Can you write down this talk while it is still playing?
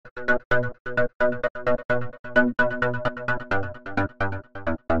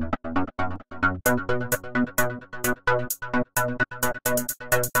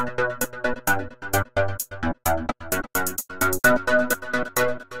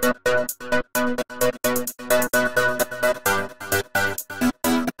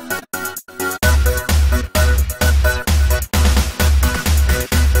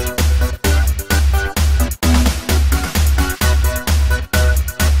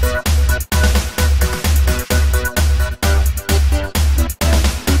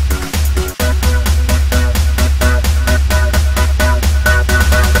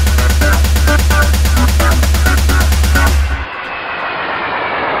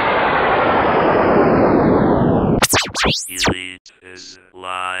Elite is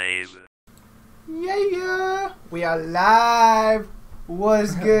live. Yeah, we are live.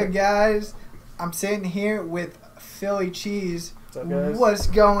 What's good, guys? I'm sitting here with Philly Cheese. What's up, guys? What's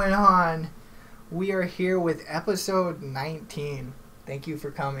going on? We are here with episode 19. Thank you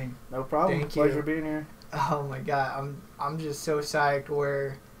for coming. No problem. Thank Pleasure you. being here. Oh my god, I'm just so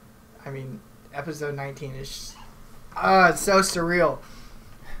psyched. Episode 19 is it's so surreal.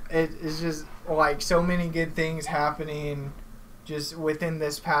 It's just like so many good things happening just within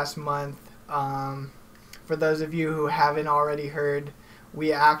this past month. For those of you who haven't already heard,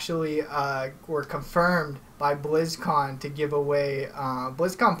 we actually were confirmed by BlizzCon to give away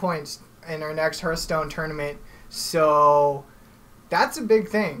BlizzCon points in our next Hearthstone tournament. So that's a big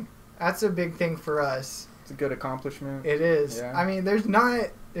thing. That's a big thing for us. It's a good accomplishment. It is. Yeah. I mean,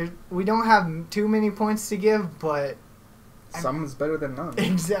 we don't have too many points to give, but Some is better than none.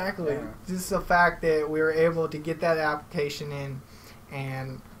 exactly. Yeah. Just the fact that we were able to get that application in,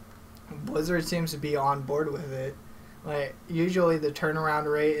 and Blizzard seems to be on board with it. Like, usually the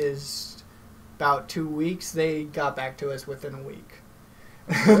turnaround rate is about 2 weeks. They got back to us within a week.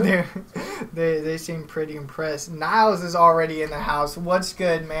 They seem pretty impressed. Niles is already in the house. What's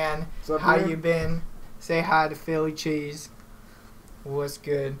good, man? What's up, How dude? you been? Say hi to Philly Cheese. What's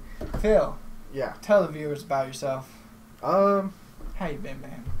good? Phil, Yeah. tell the viewers about yourself. How you been,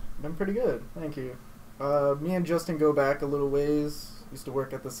 man? Been pretty good. Thank you. Me and Justin go back a little ways. Used to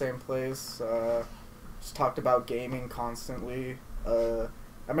work at the same place. Just talked about gaming constantly. I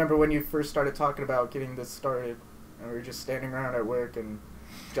remember when you first started talking about getting this started, and we were just standing around at work, and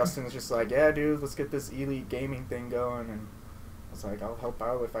Justin was just like, "Yeah, dude, let's get this Elite gaming thing going." And I was like, "I'll help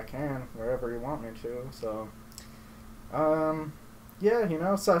out if I can, wherever you want me to." So,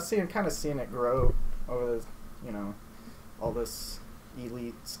 yeah, so I've kind of seen it grow over the, all this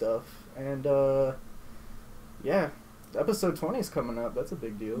Elite stuff, and yeah, episode 20 is coming up. That's a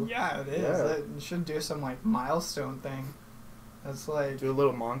big deal. Yeah, it is. Yeah. You should do some like milestone thing. That's like Do a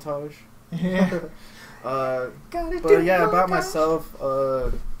little montage. yeah. But yeah, about myself,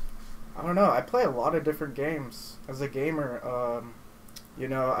 I don't know. I play a lot of different games as a gamer.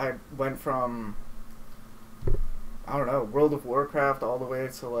 I went from, I don't know, World of Warcraft all the way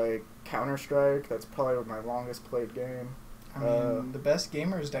to like Counter-Strike. That's probably my longest played game. I mean, the best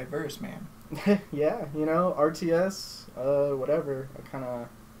gamer is diverse, man. Yeah, RTS, whatever. I kind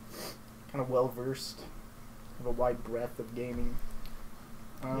of well versed. Have a wide breadth of gaming.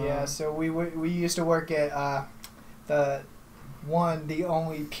 Yeah, so we used to work at the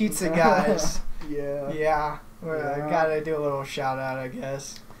only Pizza Guys. Yeah. Yeah, Yeah. I gotta do a little shout out, I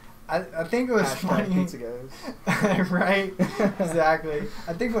guess. I think it was Hashtag funny. Pizza Guys. Right? Exactly.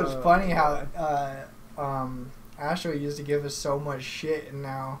 I think it was funny how Ashley used to give us so much shit, and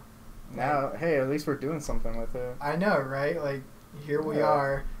now Hey, at least we're doing something with it. I know, right? Like, here we Yeah.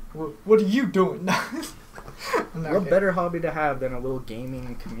 are. What are you doing? I'm not What kidding. better hobby to have than a little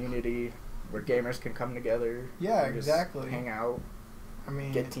gaming community where gamers can come together? Yeah, and just exactly. hang out, I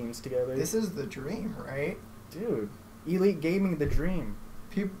mean, get teams together. this is the dream, right? Dude, Elite Gaming, the dream.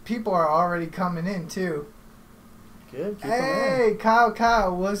 People are already coming in, too. Good, keep Hey,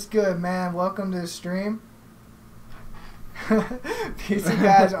 Kyle, what's good, man? Welcome to the stream. Pizza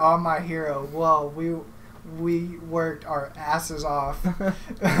Guys are my hero. Well, we worked our asses off,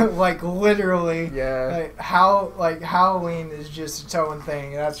 like literally. Yeah. Like Halloween is just its own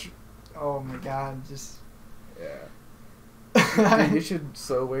thing. That's, oh my god, just. Yeah. Dude, you should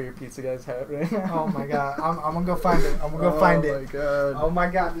so wear your Pizza Guys hat right now. Oh my god, I'm gonna go find it. I'm gonna go find Oh it. my god. Oh my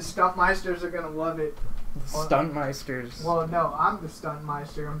god, the Stuntmeisters are gonna love it. Stuntmeisters. Well, no, I'm the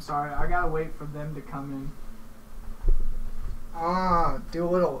Stuntmeister. I'm sorry. I gotta wait for them to come in. Do a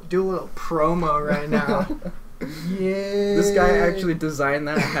little promo right now. Yeah. This guy actually designed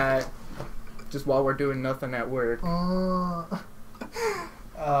that hat just while we're doing nothing at work. But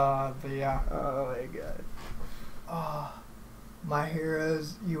yeah. Oh my god. My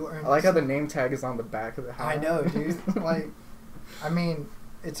heroes, you earn. I like how the name tag is on the back of the hat. I know, dude. Like, I mean,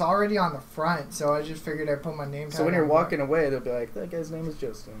 it's already on the front, so I just figured I'd put my name tag. So when you're on walking away, they'll be like, "That guy's name is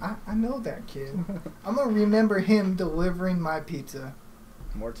Justin." I know that kid. I'm gonna remember him delivering my pizza.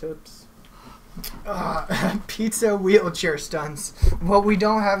 More tips. Pizza wheelchair stunts. Well, we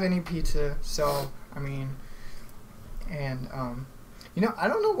don't have any pizza, so I mean, and you know, I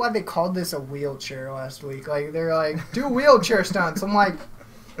don't know why they called this a wheelchair last week. Like, they're like, do wheelchair stunts. I'm like,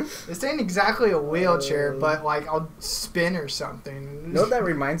 this ain't exactly a wheelchair, but like I'll spin or something. You know what that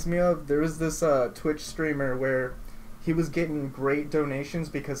reminds me of? There was this Twitch streamer where he was getting great donations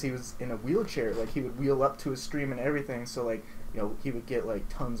because he was in a wheelchair. Like, he would wheel up to his stream and everything. So, like, you know, he would get like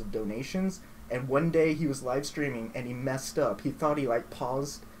tons of donations. And one day he was live streaming and he messed up. He thought he like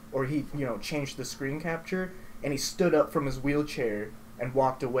paused or he, you know, changed the screen capture, and he stood up from his wheelchair and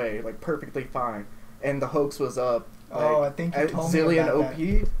walked away like perfectly fine. And the hoax was up. Like, I think you told Zillion me about OP,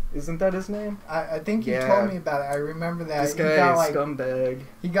 that. Isn't that his name? I think you Yeah. told me about it. I remember that. This He guy got is like scumbag.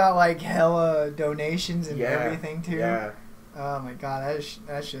 he got like hella donations and Yeah. everything too. Yeah. Oh my god,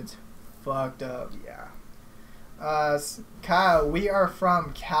 that shit's fucked up. Yeah. Kyle, we are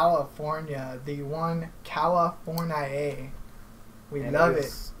from California, the one California. We And love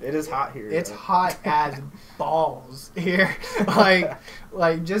it. It is hot here. It's though. hot as balls here.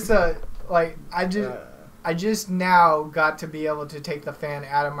 like just I just now got to be able to take the fan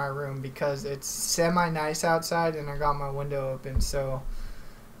out of my room because it's semi-nice outside and I got my window open. So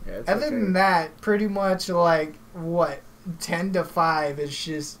Yeah, it's other okay. than that, pretty much like what 10 to 5 is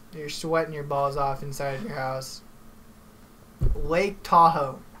just you're sweating your balls off inside your house. Lake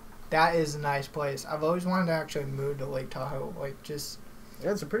Tahoe. That is a nice place. I've always wanted to actually move to Lake Tahoe. Like, just,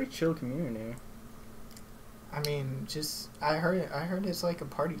 Yeah, it's a pretty chill community. I mean, just I heard it's like a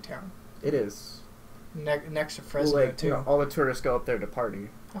party town. It is. Next to Fresno Well, like, too. you know, all the tourists go up there to party.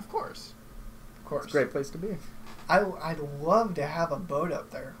 Of course. Of course. It's a great place to be. I'd love to have a boat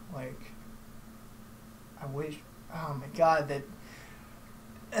up there. Like, I wish. Oh my god,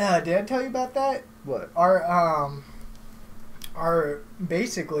 that. Did I tell you about that? What?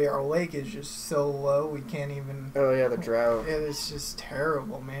 Basically our lake is just so low we can't even. Oh yeah, the drought. It is just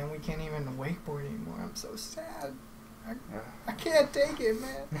terrible, man. We can't even wakeboard anymore. I'm so sad. I can't take it,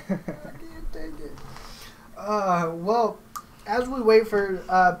 man. I can't take it. Well, as we wait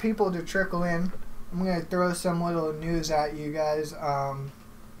for people to trickle in, I'm gonna throw some little news at you guys.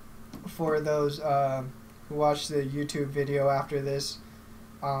 For those who watch the YouTube video after this,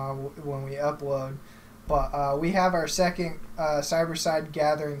 when we upload. But we have our second Cyberside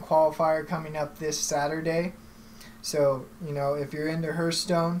Gathering qualifier coming up this Saturday. So, you know, if you're into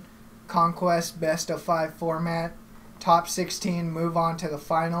Hearthstone, Conquest Best of 5 format, top 16 move on to the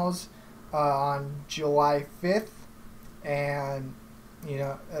finals on July 5th. And, you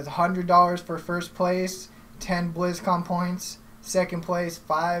know, it's $100 for first place, 10 BlizzCon points, second place,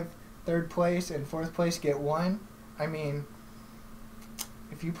 5, third place, and fourth place get 1. I mean,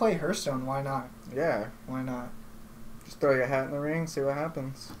 if you play Hearthstone, why not? Yeah. Why not? Just throw your hat in the ring, see what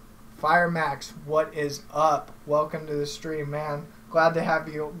happens. Fire Max, what is up? Welcome to the stream, man. Glad to have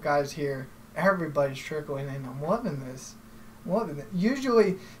you guys here. Everybody's trickling in. I'm loving this.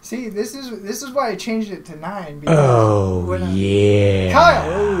 Usually, see, this is why I changed it to 9. Because yeah.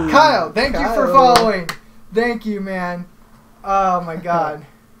 Kyle, thank you for Kyle. following. Thank you, man. Oh my God,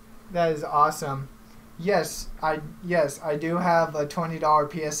 that is awesome. Yes, I do have a $20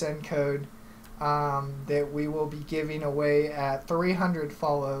 PSN code that we will be giving away at 300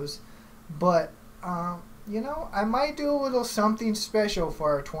 follows. But you know, I might do a little something special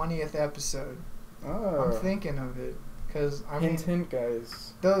for our 20th episode. Oh. I'm thinking of it because I mean, Hint,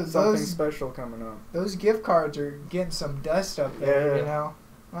 guys. those Something special coming up. those gift cards are getting some dust up there. Yeah. You know,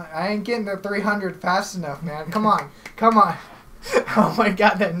 I ain't getting to 300 fast enough, man. Come on, come on. Oh my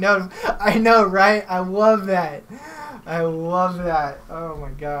God, that note! I know, right? I love that. Oh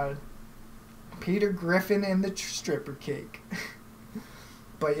my God. Peter Griffin and the stripper cake.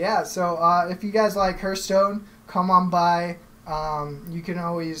 But yeah, so if you guys like Hearthstone, come on by. You can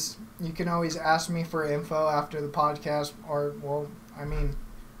always ask me for info after the podcast, or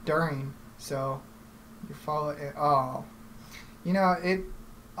during. So you follow it. Oh, you know it.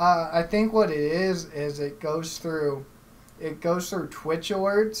 I think what it is it goes through Twitch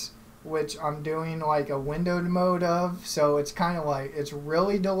alerts, which I'm doing like a windowed mode of. So it's kind of like it's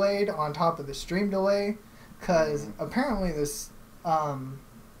really delayed on top of the stream delay, because apparently this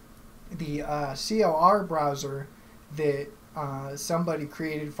the CLR browser that somebody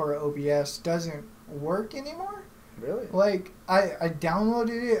created for OBS doesn't work anymore. Really? Like, I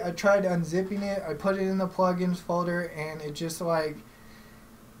downloaded it, I tried unzipping it, I put it in the plugins folder, and it just like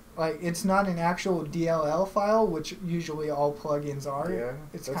it's not an actual DLL file, which usually all plugins are. Yeah,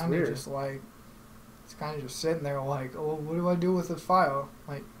 it's that's kind of weird. just like, it's kind of just sitting there like, oh, what do I do with this file?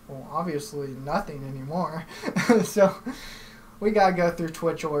 Like, well, obviously nothing anymore. So we gotta go through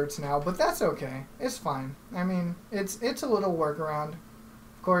Twitch alerts now, but that's okay. It's fine. I mean, it's a little workaround.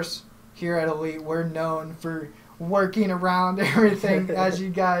 Of course, here at Elite, we're known for working around everything, as you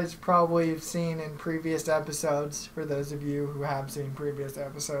guys probably have seen in previous episodes. For those of you who have seen previous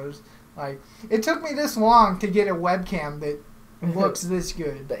episodes, like, it took me this long to get a webcam that looks this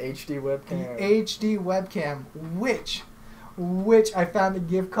good. The HD webcam. The HD webcam, which I found a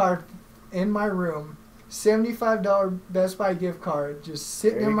gift card in my room, $75 Best Buy gift card, just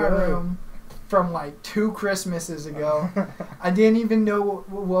sitting in my room from like 2 Christmases ago. I didn't even know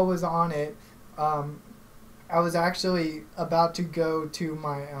what was on it. I was actually about to go to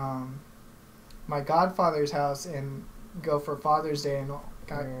my my godfather's house and go for Father's Day, and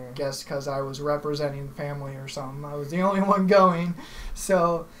I guess because I was representing the family or something, I was the only one going,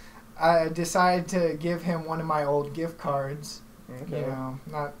 so I decided to give him one of my old gift cards. Okay. You know,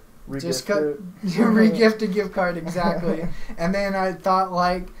 not Re-gift just it. re-gift a gift card, exactly. And then I thought,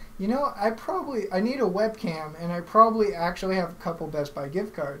 like, you know, I need a webcam, and I probably actually have a couple Best Buy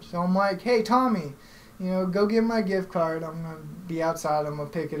gift cards. So I'm like, hey, Tommy, you know, go get my gift card. I'm going to be outside. I'm going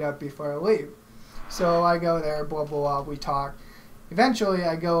to pick it up before I leave. So I go there, blah, blah, blah. We talk. Eventually,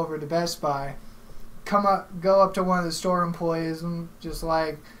 I go over to Best Buy, go up to one of the store employees, and just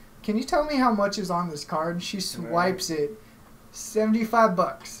like, can you tell me how much is on this card? She swipes it.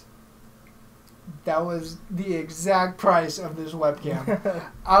 $75. That was the exact price of this webcam.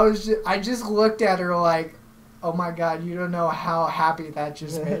 I just looked at her like, oh my God, you don't know how happy that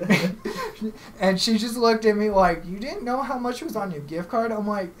just made me. And she just looked at me like, you didn't know how much was on your gift card? I'm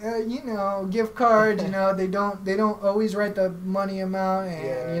like, you know, gift cards, you know, they don't always write the money amount,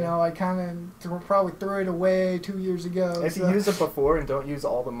 and you know, I kind of probably threw it away 2 years ago. If you use it before and don't use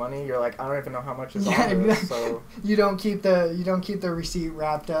all the money, you're like, I don't even know how much is on this. So you don't keep the receipt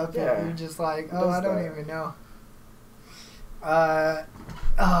wrapped up. Yeah. You're just like, Who oh, does I don't that? even know.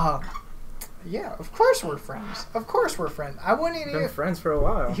 Yeah, of course we're friends. Of course we're friends. I wouldn't Been even. friends for a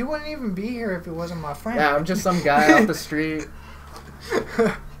while. He wouldn't even be here if it wasn't my friend. Yeah, I'm just some guy off the street.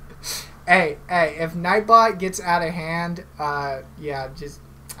 Hey, if Nightbot gets out of hand, yeah, just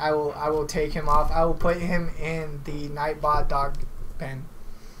I will take him off. I will put him in the Nightbot dog pen,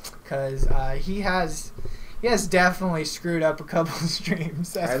 because he has definitely screwed up a couple of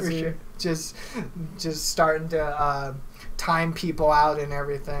streams. That's Has for he? sure. Just starting to time people out and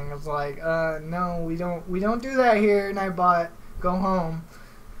everything. It's like, no, we don't do that here, Nightbot. Go home,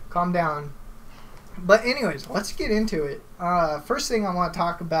 calm down. But anyways, let's get into it. First thing I want to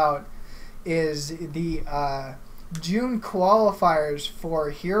talk about is the June qualifiers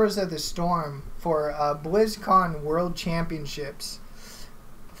for Heroes of the Storm for BlizzCon World Championships.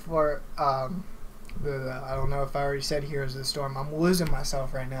 For I don't know if I already said Heroes of the Storm. I'm losing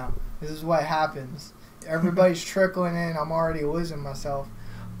myself right now. This is what happens. Everybody's trickling in. I'm already losing myself.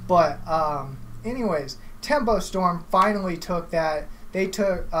 But anyways, Tempo Storm finally took that. They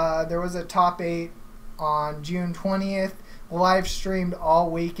took there was a top 8 on June 20th, live streamed all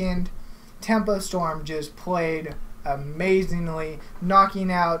weekend. Tempo Storm just played amazingly,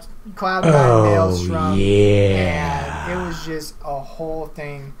 knocking out Cloud9 Maelstrom. yeah. And it was just a whole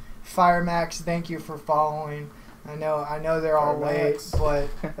thing. Firemax, thank you for following. I know they're all late, but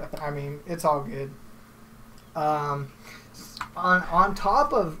I mean, it's all good. On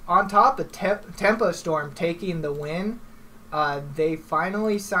top of Tempo Storm taking the win, they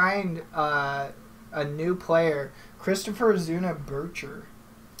finally signed a new player, Christopher Zuna Bircher,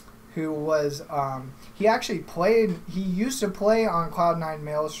 who was he used to play on Cloud9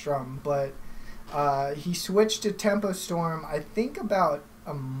 Maelstrom, but he switched to Tempo Storm I think about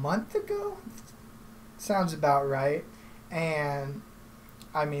a month ago. Sounds about right. And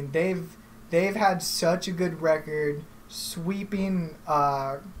I mean, they've had such a good record, sweeping.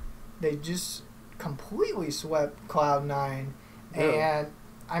 They just completely swept Cloud9, and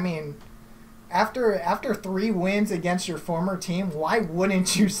I mean, after 3 wins against your former team, why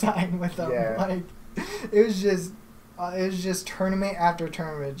wouldn't you sign with them? Yeah. Like, it was just tournament after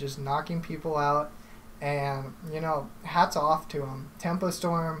tournament, just knocking people out, and you know, hats off to them. Tempo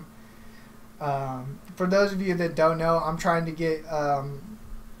Storm. For those of you that don't know, I'm trying to get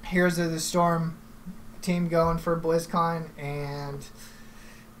Heroes of the Storm team going for BlizzCon, and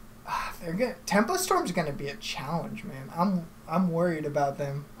Tempo Storm's gonna be a challenge, man. I'm worried about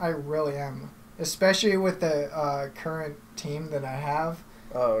them. I really am. especially with the current team that I have.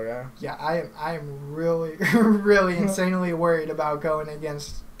 Oh yeah. Yeah, I am really really insanely worried about going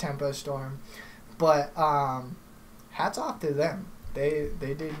against Tempo Storm, but hats off to them. They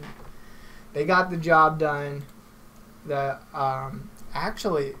got the job done.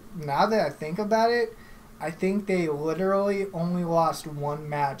 Actually, now that I think about it, I think they literally only lost one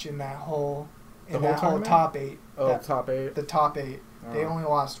match in that whole top 8. Oh, top 8. The top 8. Oh. They only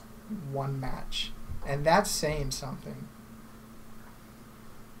lost one match, and that's saying something.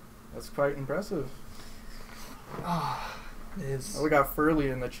 That's quite impressive. Oh, it is. Oh, we got Furley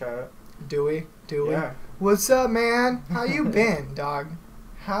in the chat. Do we? Yeah. What's up, man? How you been, dog?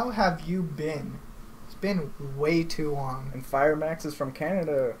 How have you been? It's been way too long. And Firemax is from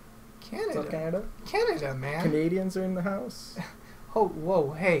Canada. Canada. What's up, Canada? Canada, man. Canadians are in the house. Oh,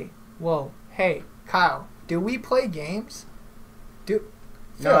 whoa, hey, Kyle. Do we play games?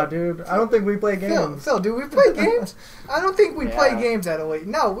 Nah, dude. I don't think we play games. Phil, do we play games? I don't think we play games at Elite.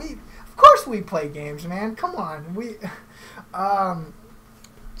 No, of course we play games, man. Come on.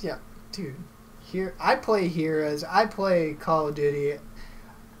 Yeah, dude. Here, I play Heroes. I play Call of Duty.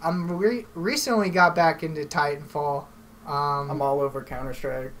 I'm recently got back into Titanfall. I'm all over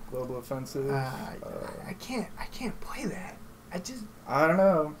Counter-Strike, Global Offensive. I can't play that. I don't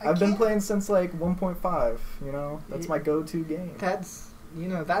know. I've been can't. playing since like 1.5. You know, that's my go-to game. That's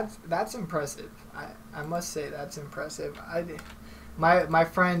impressive. I must say that's impressive. My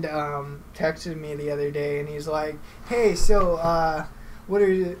friend texted me the other day and he's like, "Hey, so what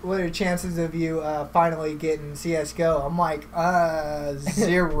are the chances of you finally getting CS:GO?" I'm like,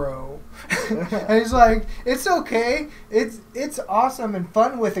 0. And he's like, "It's okay. It's awesome and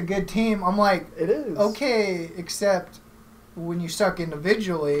fun with a good team." I'm like, It is. okay, except when you suck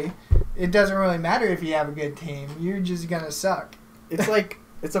individually, it doesn't really matter if you have a good team. You're just gonna suck. It's like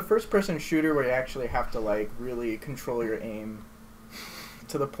it's a first-person shooter where you actually have to like really control your aim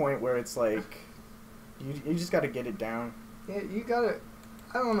to the point where it's like you just got to get it down. Yeah, you gotta.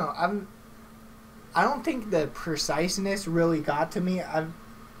 I don't know. I don't think the preciseness really got to me.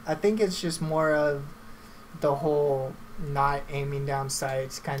 I think it's just more of the whole not aiming down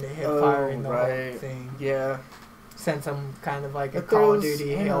sights, kind of hip firing the whole thing. Yeah. Since I'm kind of like a But Call of there's,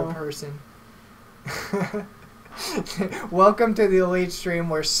 Duty you Halo know. person. Welcome to the Elite stream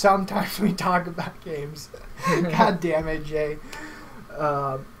where sometimes we talk about games. God damn it, Jay.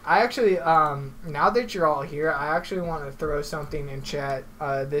 I actually, now that you're all here, I actually want to throw something in chat.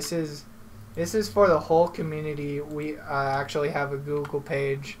 This is for the whole community. We actually have a Google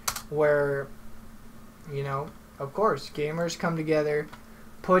page where, you know, of course, gamers come together.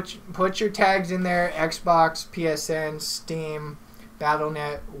 Put your tags in there: Xbox, PSN, Steam,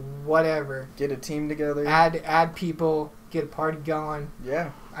 Battle.net, whatever. Get a team together. Add people, get a party going.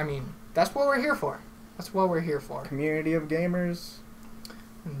 Yeah. I mean, that's what we're here for. That's what we're here for. Community of gamers.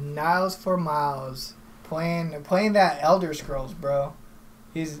 Niles for miles, playing that Elder Scrolls, bro.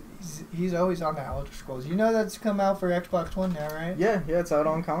 He's always on the Elder Scrolls. You know that's come out for Xbox One now, right? Yeah, it's out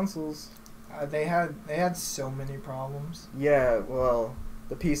on consoles. They had so many problems. Yeah, well,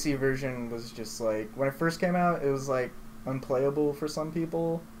 the PC version was just like when it first came out, it was like unplayable for some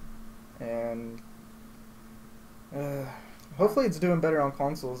people, and hopefully it's doing better on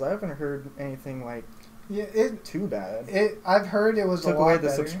consoles. I haven't heard anything like too bad. I've heard it was Took a lot away the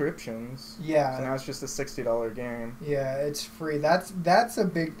better. Subscriptions. Yeah. So now it's just a $60 game. Yeah, it's free. That's a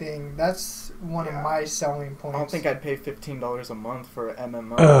big thing. That's one of my selling points. I don't think I'd pay $15 a month for an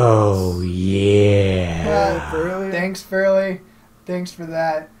MMO. Oh, yeah. Furley? Thanks, Furley. Thanks for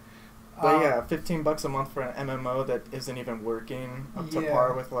that. But yeah, $15 a month for an MMO that isn't even working up to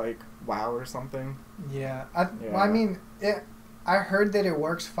par with like WoW or something. Yeah. Well, I mean, I heard that it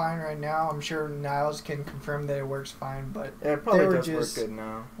works fine right now. I'm sure Niles can confirm that it works fine, but Yeah, it probably does just, work good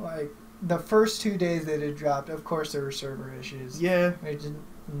now. Like the first 2 days that it dropped, of course there were server issues. Yeah.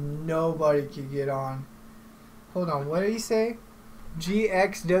 Nobody could get on. Hold on, what did he say?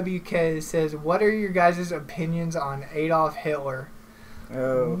 GXWK says, "What are your guys' opinions on Adolf Hitler?"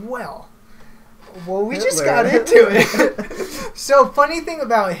 Oh. Well, we just Hitler. got into it. So, funny thing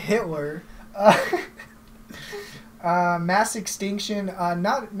about Hitler, mass extinction,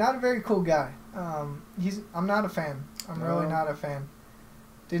 not a very cool guy. I'm not a fan. I'm really not a fan.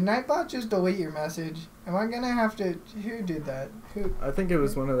 Did Nightbot just delete your message? Am I gonna have to? Who did that? Who? I think it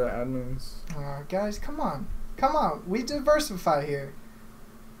was one of the admins. Guys, come on. We diversify here.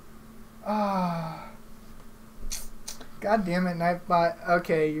 God damn it, Nightbot.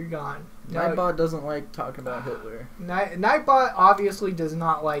 Okay, you're gone. No, Nightbot doesn't like talking about Hitler. Nightbot obviously does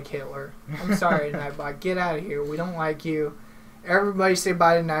not like Hitler. I'm sorry, Nightbot. Get out of here. We don't like you. Everybody say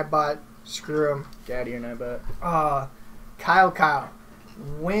bye to Nightbot. Screw him. Gaddy and I bet. Kyle,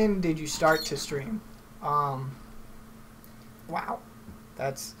 when did you start to stream? Wow.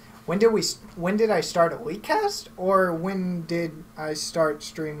 When did I start EliteCast, or when did I start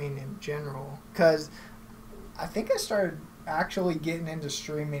streaming in general? Because I think I started actually getting into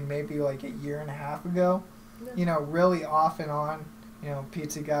streaming maybe like a year and a half ago. Yeah. You know, really off and on. You know,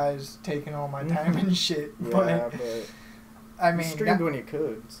 pizza guys taking all my time and shit. Yeah, but I mean, you streamed when you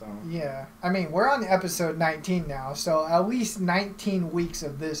could, so. Yeah. I mean, we're on episode 19 now, so at least 19 weeks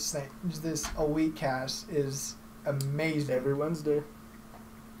of this EliteCast is amazing. Every Wednesday.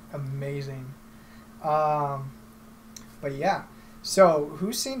 Amazing. But yeah. So,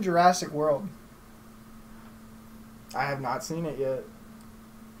 who's seen Jurassic World? I have not seen it yet.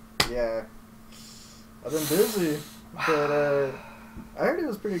 Yeah. I've been busy, but I heard it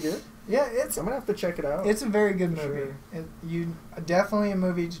was pretty good. Yeah, I'm gonna have to check it out. It's a very good movie. Sure. Definitely a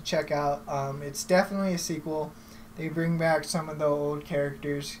movie to check out. It's definitely a sequel. They bring back some of the old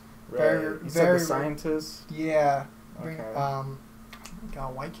characters. Right. You said the scientist? Yeah. Okay.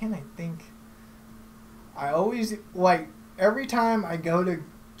 God, why can't I think? I always, like, every time I go to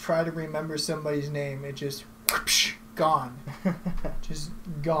try to remember somebody's name, it just, whoosh, gone. Just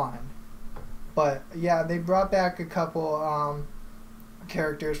gone. But, yeah, they brought back a couple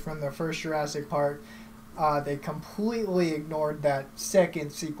characters from the first Jurassic Park. They completely ignored that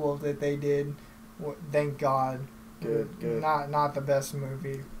second sequel that they did. Thank God. Good. Not the best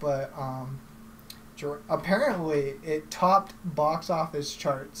movie, but apparently it topped box office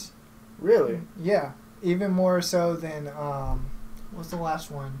charts. Really? Yeah, even more so than what's the last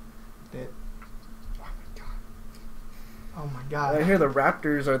one that? Oh my god! I hear the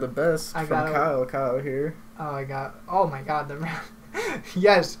Raptors are the best. Kyle here. Oh my god!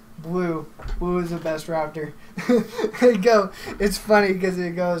 Yes, Blue is the best Raptor. It's funny because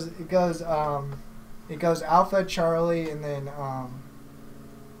it goes Alpha, Charlie, and then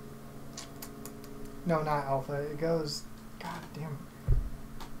no, not Alpha. It goes, god damn it.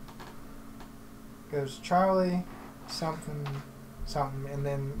 It goes Charlie, something, and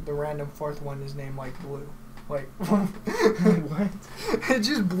then the random fourth one is named like Blue. Wait, what? It's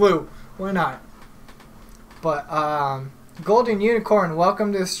just Blue. Why not? But Golden Unicorn,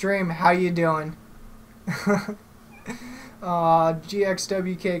 welcome to the stream. How you doing?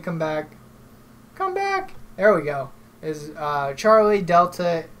 GXWK, come back. Come back. There we go. Is Charlie,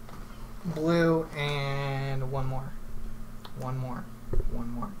 Delta, Blue, and one more.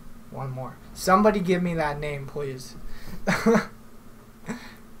 Somebody give me that name, please.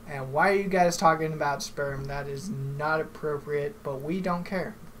 And why are you guys talking about sperm? That is not appropriate, but we don't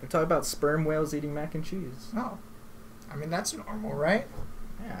care. We're talking about sperm whales eating mac and cheese. Oh. I mean, that's normal, right?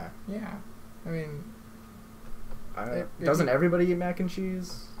 Yeah. Yeah. I mean... doesn't everybody eat mac and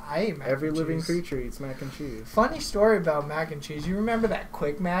cheese? I eat mac and cheese. Every living creature eats mac and cheese. Funny story about mac and cheese. You remember that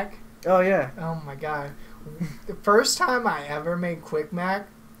Quick Mac? Oh, yeah. Oh, my God. The first time I ever made Quick Mac,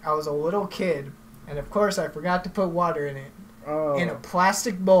 I was a little kid. And, of course, I forgot to put water in it. Oh. In a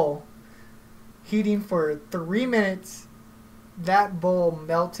plastic bowl. Heating for 3 minutes. That bowl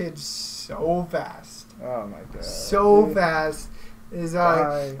melted so fast. Oh, my God. So fast.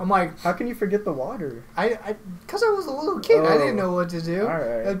 I'm like, how can you forget the water? Because I was a little kid. I didn't know what to do. All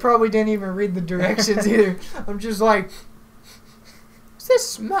right. I probably didn't even read the directions either. I'm just like, what's this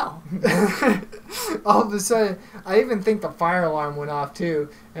smell? All of a sudden, I even think the fire alarm went off too.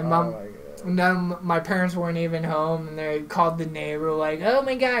 And my parents weren't even home, and they called the neighbor like, "Oh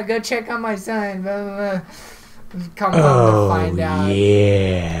my God, go check on my son." Blah, blah, blah. Come home to find out.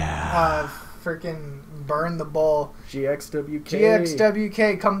 Yeah. Freaking burn the bowl.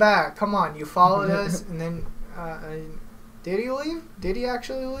 GXWK, come back. Come on, you followed us, and then did he leave? Did he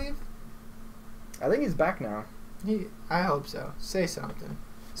actually leave? I think he's back now. I hope so. Say something.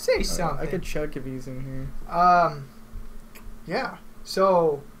 Say something. I could check if he's in here. Yeah.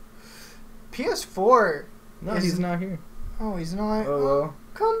 So, PS4. No, he's not here. Oh, he's not. Oh, well.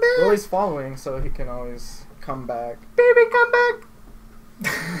 Come back. Well, he's following, so he can always come back. Baby, come back.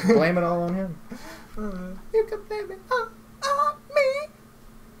 Blame it all on him. You can blame it on me.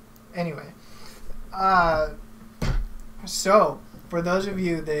 Anyway, so for those of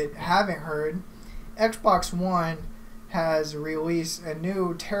you that haven't heard, Xbox One has released a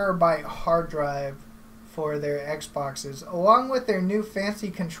new terabyte hard drive for their Xboxes, along with their new fancy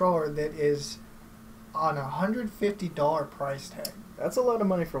controller that is on a $150 price tag. That's a lot of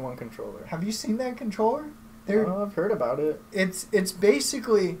money for one controller. Have you seen that controller? I've heard about it. It's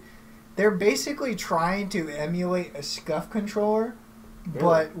basically, they're basically trying to emulate a SCUF controller,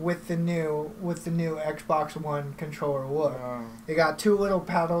 but with the new Xbox One controller look. They got two little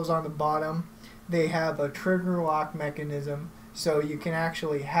paddles on the bottom. They have a trigger lock mechanism, so you can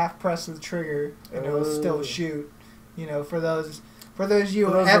actually half press the trigger and it'll still shoot. You know, for those you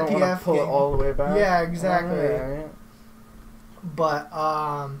FPF pull it all the way back. Yeah, exactly. Right. But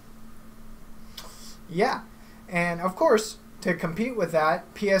yeah, and of course, to compete with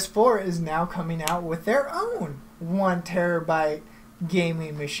that, PS4 is now coming out with their own 1 terabyte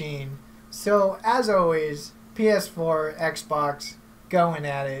gaming machine. So as always, PS4, Xbox, going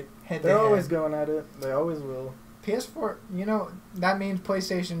at it head to head. They're always going at it. They always will. PS4, you know, that means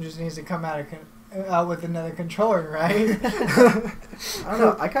PlayStation just needs to come out with another controller, right? I don't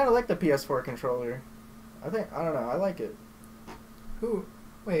know. I kind of like the PS4 controller. I don't know. I like it. Who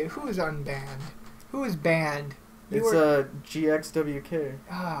is unbanned? Who is banned? It's GXWK.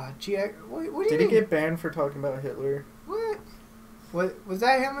 GX. What do you mean? Did he get banned for talking about Hitler? What was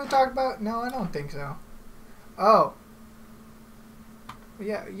that him to talk about? No, I don't think so. Oh.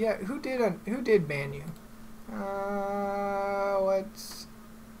 Yeah. Who did ban you? What's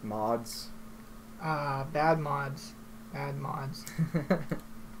mods? Bad mods.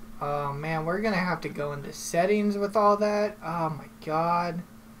 Oh man, we're gonna have to go into settings with all that. Oh my god.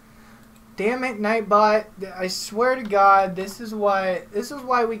 Damn it, Nightbot. I swear to God, this is why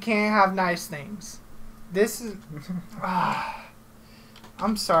we can't have nice things. This is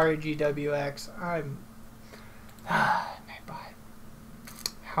I'm sorry, GWX. Nightbot.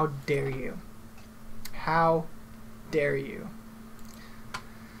 How dare you? How dare you?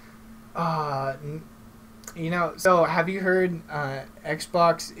 You know, so have you heard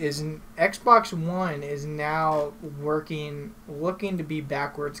Xbox One is now looking to be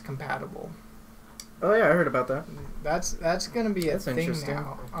backwards compatible. Oh yeah, I heard about that. That's gonna be a thing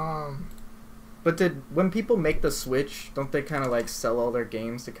now. But when people make the switch, don't they kind of like sell all their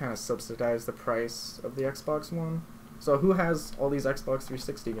games to kind of subsidize the price of the Xbox One? So who has all these Xbox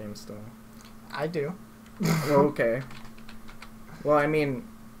 360 games still? I do. Okay. Well, I mean,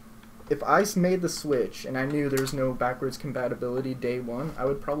 if I made the switch and I knew there's no backwards compatibility day one, I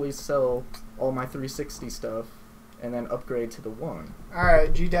would probably sell all my 360 stuff and then upgrade to the One.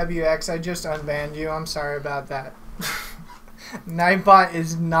 Alright, GWX, I just unbanned you. I'm sorry about that. Nightbot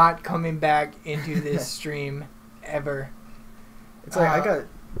is not coming back into this stream ever. It's like, I got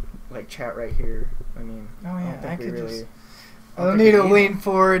like chat right here. I mean, oh yeah, I don't need to lean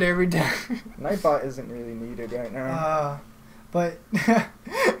forward every time. Nightbot isn't really needed right now. But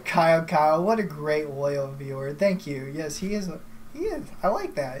Kyle, what a great loyal viewer. Thank you. Yes, he is. I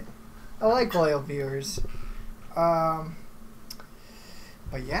like that. I like loyal viewers. But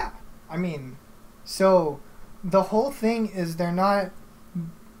yeah, I mean, so the whole thing is I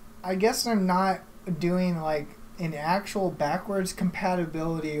guess they're not doing like an actual backwards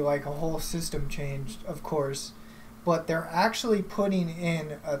compatibility, like a whole system changed, of course, but they're actually putting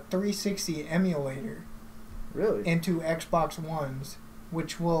in a 360 emulator. Really? Into Xbox Ones,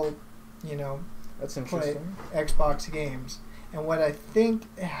 which will, you know, that's play interesting. Xbox games. And what I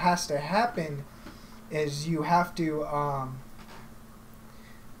think has to happen is you have to,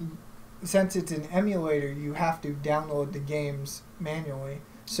 since it's an emulator, you have to download the games manually.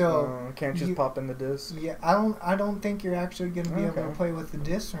 So can't just pop in the disc. Yeah, I don't think you're actually going to be able to play with the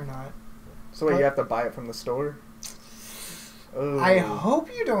disc or not. So wait, you have to buy it from the store? Oh. I hope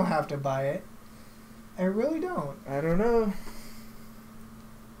you don't have to buy it. I really don't. I don't know.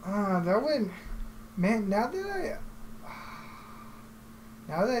 That would, man. Now that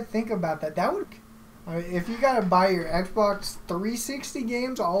I think about that, that would. If you gotta buy your Xbox 360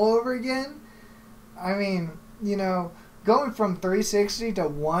 games all over again, I mean, you know, going from 360 to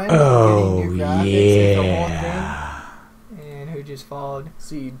One, getting new graphics is the whole thing. And who just followed?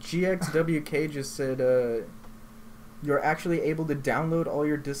 See, GXWK just said, you're actually able to download all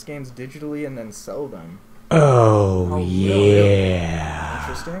your disc games digitally and then sell them. Oh yeah.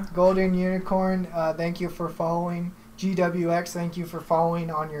 Interesting. Golden Unicorn, thank you for following. GWX, thank you for following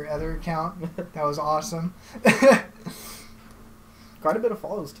on your other account. That was awesome. Quite a bit of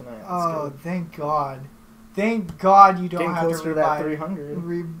follows tonight. That's good. Thank God. Thank God you don't have to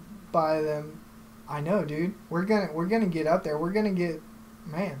rebuy them. I know, dude. We're gonna get up there. We're gonna get,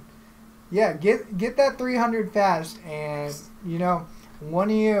 man. Yeah, get that 300 fast, and you know, one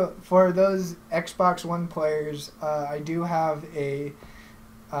of you, for those Xbox One players, I do have a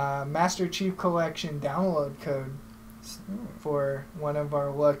Master Chief Collection download code for one of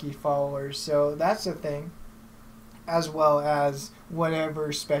our lucky followers. So that's a thing, as well as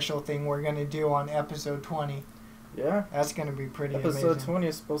whatever special thing we're gonna do on episode 20. Yeah, that's gonna be pretty amazing. Episode 20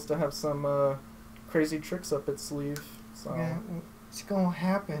 is supposed to have some crazy tricks up its sleeve. So. It's gonna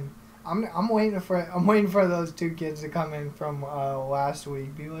happen. I'm waiting for those two kids to come in from last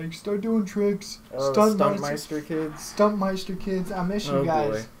week. Be like, start doing tricks. Stuntmeister kids. Stuntmeister kids. I miss you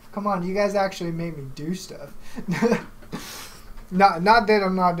guys. Boy. Come on, you guys actually made me do stuff. Not that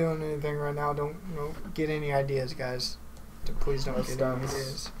I'm not doing anything right now. Don't get any ideas, guys. Please don't get any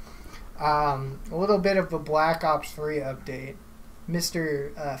ideas. A little bit of a Black Ops 3 update.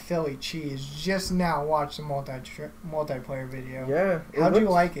 Mr. Philly Cheese just now watched the multiplayer video. Yeah. How'd you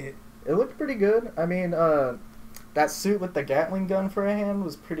like it? It looked pretty good. I mean, that suit with the Gatling gun for a hand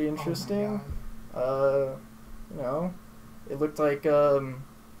was pretty interesting. Oh You know, it looked like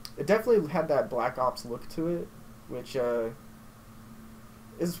it definitely had that Black Ops look to it, which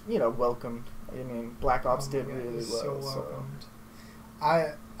is welcomed. I mean, Black Ops did really well. So welcomed.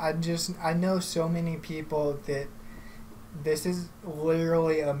 I know so many people that this is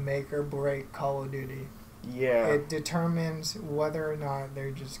literally a make or break Call of Duty. Yeah. It determines whether or not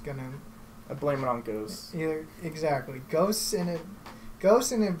they're just gonna. I blame it on Ghosts. Exactly, Ghosts in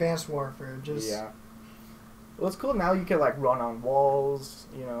Advanced Warfare. Yeah. Well, it's cool now. You can run on walls.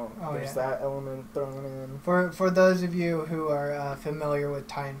 There's that element thrown in. For those of you who are familiar with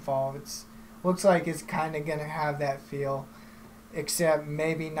Titanfall, looks like it's kind of gonna have that feel, except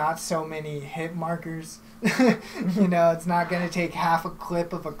maybe not so many hit markers. It's not gonna take half a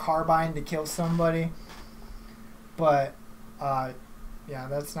clip of a carbine to kill somebody. But,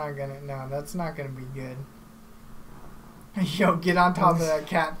 that's not gonna be good. Yo, get on top of that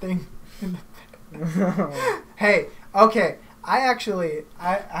cat thing. Hey, okay, I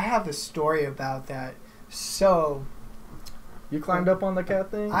have a story about that. So, you climbed up on the cat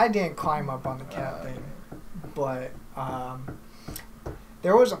thing? I didn't climb up on the cat thing, but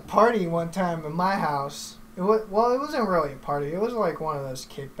there was a party one time in my house. It wasn't really a party. It was like one of those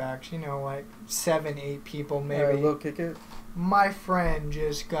kickbacks, like 7-8 people maybe. A little kick it. My friend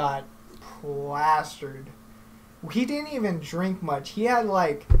just got plastered. He didn't even drink much. He had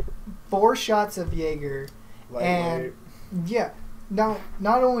 4 shots of Jaeger. Lightweight. And yeah, not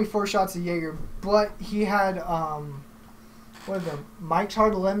only 4 shots of Jaeger, but he had what are them? Mike's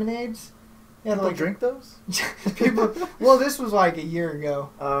Hard Lemonades. People drink those? People. Well, this was a year ago.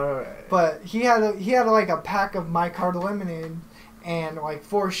 Alright. But he had a pack of Mike Hard Lemonade and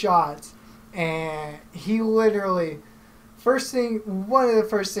 4 shots, and he literally one of the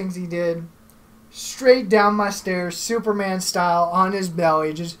first things he did, straight down my stairs, Superman style, on his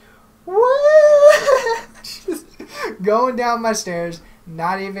belly, just just going down my stairs,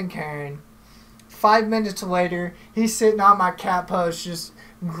 not even caring. 5 minutes later, he's sitting on my cat post, just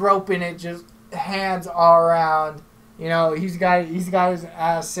groping it, just hands all around. He's got his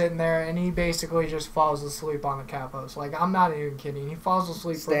ass sitting there, and he basically just falls asleep on the cat post. I'm not even kidding. He falls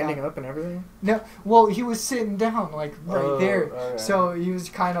asleep standing up and everything. No, well, he was sitting down right there. Okay. So he was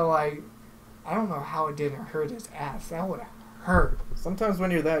kind of I don't know how it didn't hurt his ass. That would have hurt. Sometimes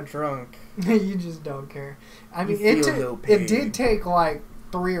when you're that drunk, you just don't care. I mean, it did take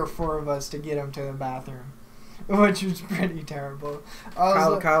 3 or 4 of us to get him to the bathroom, which was pretty terrible.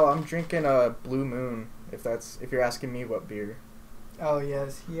 Kyle, I'm drinking a Blue Moon. If you're asking me what beer. Oh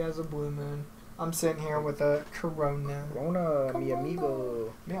yes, he has a Blue Moon. I'm sitting here with a Corona. Mi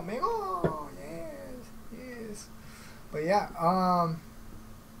amigo. Mi amigo. Yes. But yeah,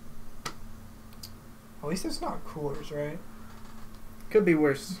 at least it's not Coors, right? Could be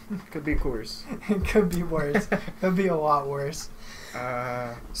worse. Could be worse. It could be worse. Could be a lot worse.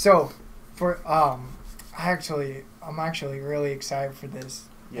 So, I'm actually really excited for this.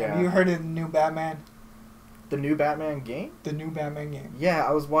 Yeah. Have you heard of the new Batman? The new Batman game? The new Batman game. Yeah,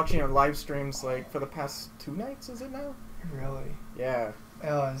 I was watching it live streams for the past 2 nights. Is it now? Really? Yeah.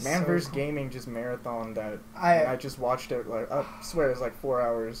 Man vs. Gaming just marathoned that. I just watched it I swear it was 4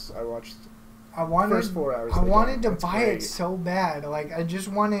 hours. I watched. First 4 hours. I wanted to buy it so bad.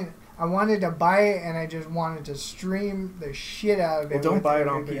 I wanted to buy it, and I just wanted to stream the shit out of it. Well, don't buy it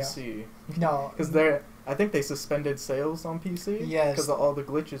on PC. No, because I think they suspended sales on PC. Yes, because of all the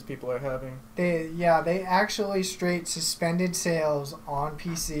glitches people are having. They actually straight suspended sales on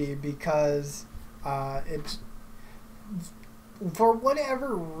PC because it's for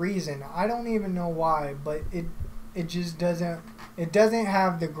whatever reason. I don't even know why, but it just doesn't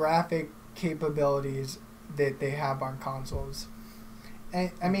have the graphic capabilities that they have on consoles.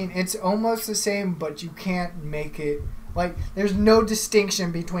 And, I mean, it's almost the same, but you can't make it there's no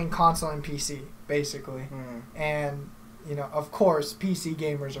distinction between console and PC basically. And of course PC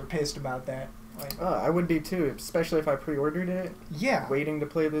gamers are pissed about that. I would be too, especially if I pre-ordered it. Yeah, waiting to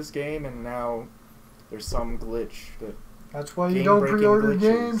play this game, and now there's some glitch that's why you don't pre-order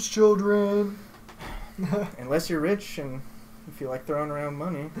games, children. Unless you're rich and You feel like throwing around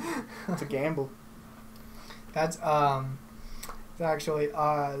money. It's a gamble. That's actually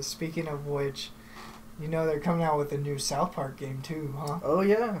speaking of which, you know they're coming out with a new South Park game too, huh? Oh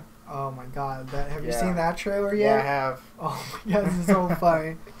yeah. Oh my god, have you Yeah. seen that trailer Yeah, I yet? have. Oh my god, this is so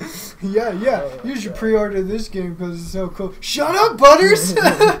funny. Yeah, Oh, you should God. pre-order this game because it's so cool. Shut up, Butters!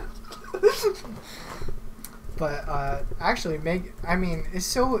 But actually, it's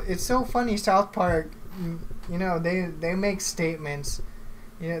so funny. South Park, you know, they make statements.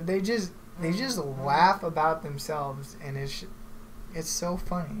 You know, they just laugh about themselves, and it's so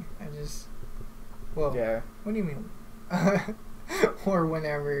funny. Whoa. Yeah. What do you mean? Or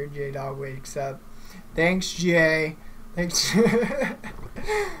whenever J Dog wakes up. Thanks, Jay. Thanks. Yeah,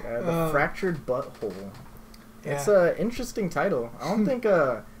 the fractured butthole. It's Yeah. an interesting title. I don't think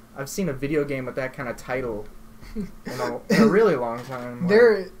I've seen a video game with that kind of title in a really long time.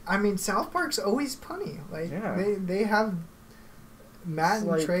 South Park's always funny. Like, Yeah. they have Matt It's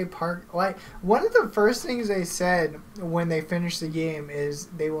and like- Trey Park. Like, one of the first things they said when they finished the game is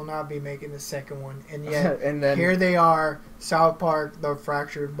they will not be making the second one, and yet and then here they are, South Park, the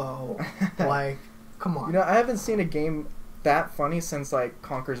fractured butthole. Like, come on. you know, I haven't seen a game that funny since like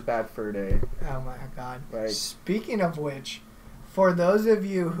Conker's Bad Fur Day. Oh my god. Like- Speaking of which, for those of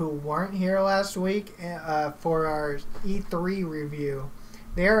you who weren't here last week for our E3 review,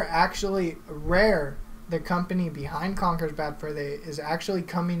 they're actually Rare, the company behind Conker's Bad Fur Day, is actually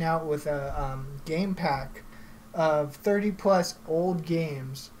coming out with a game pack of 30 plus old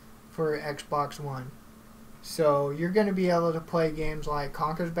games for Xbox One. So you're going to be able to play games like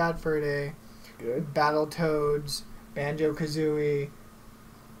Conker's Bad Fur Day, Good. Battletoads, Banjo-Kazooie,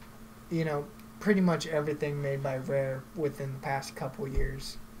 you know, pretty much everything made by Rare within the past couple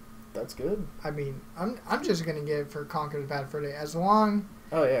years. That's good. I mean, I'm just gonna get it for Conker's Bad Fur Day as long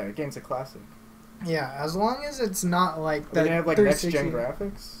Oh yeah, the game's a classic. as long as it's not like Are they gonna have like next 360 gen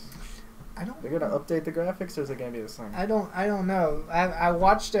graphics? I don't. They're gonna update the graphics, or is it gonna be the same? I don't know. I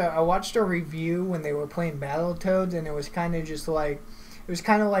watched a review when they were playing Battletoads, and it was kind of just like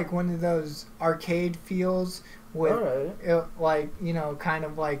one of those arcade feels with Alright. like, you know, kind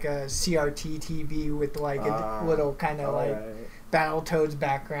of like a CRT TV with like a little kind of like Alright. Battletoads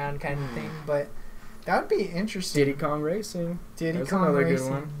background kind of thing. But that would be interesting. Diddy Kong Racing. Diddy That's Kong another good Racing.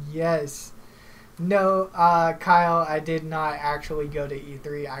 one. Yes. No, Kyle, I did not actually go to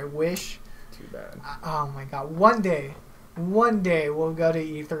E3. I wish. Too bad. Oh my god. One day we'll go to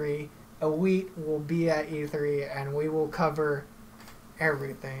E3. Elite will be at E3 and we will cover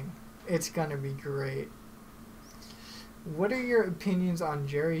everything. It's gonna be great. What are your opinions on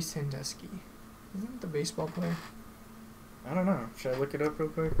Jerry Sandusky? Isn't it the baseball player? I don't know. Should I look it up real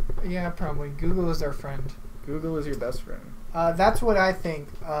quick? Yeah, probably. Google is our friend. Google is your best friend. That's what I think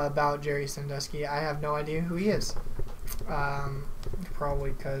about Jerry Sandusky. I have no idea who he is.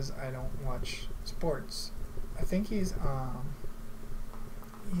 Probably because I don't watch sports. I think he's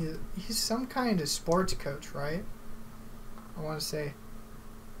some kind of sports coach, right? I want to say.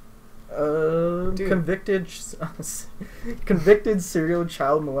 Dude. Convicted serial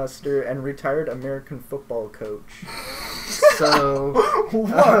child molester and retired American football coach. So,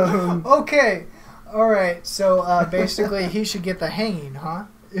 What? Okay. All right. So basically, he should get the hanging, huh?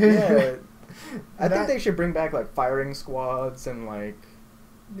 yeah, I think That- they should bring back like firing squads and like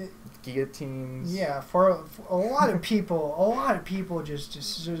guillotines. Yeah, for a lot of people just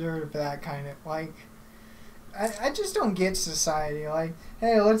deserve that kind of like. I just don't get society like,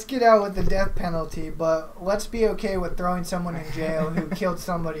 hey, let's get out with the death penalty, but let's be okay with throwing someone in jail who killed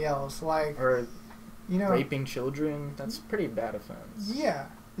somebody else, like, Or you know, raping children. That's a pretty bad offense. yeah.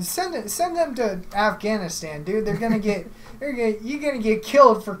 Send them to Afghanistan, dude. You're gonna get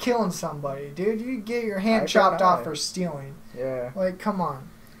killed for killing somebody, dude. You get your hand Eye for chopped an off eye. for stealing. Yeah. Like, come on.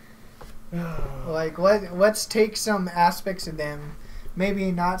 Like, let's take some aspects of them,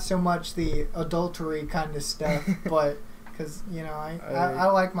 maybe not so much the adultery kind of stuff, but because, you know, I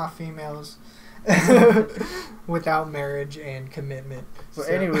like my females without marriage and commitment. So,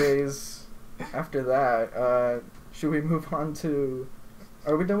 anyways, after that, should we move on to?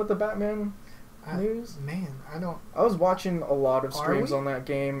 Are we done with the Batman news? Man, I was watching a lot of Are streams we? on that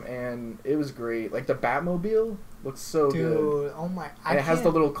game, and it was great. Like the Batmobile looks so good. dude, oh my, And it has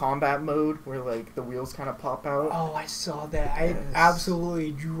the little combat mode where like the wheels kind of pop out. Oh, I saw that. I Yes.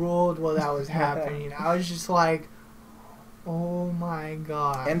 absolutely drooled while that was happening. I was just like, oh my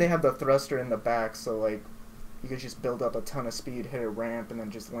god. And they have the thruster in the back, so like you could just build up a ton of speed, hit a ramp, and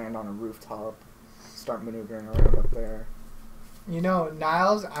then just land on a rooftop, start maneuvering around up there. You know,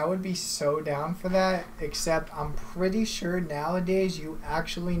 Niles, I would be so down for that, except I'm pretty sure nowadays you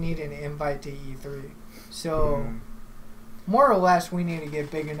actually need an invite to E3. So, more or less, we need to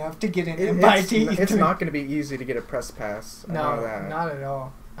get big enough to get an invite to E3. It's not going to be easy to get a press pass. I know No, that. not at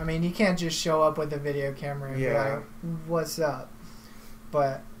all. I mean, you can't just show up with a video camera and be like, "What's up?"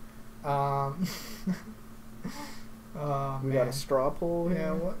 But, oh, We man. got a straw poll here.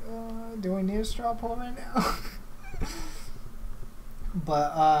 Yeah, what, do we need a straw poll right now?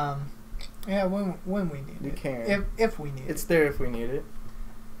 But yeah, when we need it, You can. if we need It's it. there if we need it.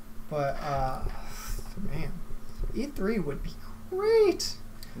 But man, E3 would be great.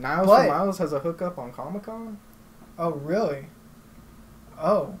 Niles But- from Miles has a hookup on Comic-Con. Oh really?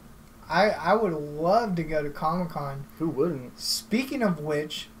 Oh, I would love to go to Comic-Con. Who wouldn't? Speaking of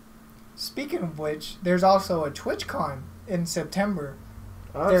which, there's also a TwitchCon in September.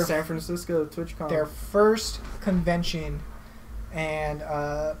 Their- San Francisco TwitchCon. Their first convention, and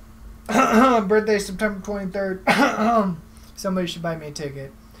birthday September 23rd. Somebody should buy me a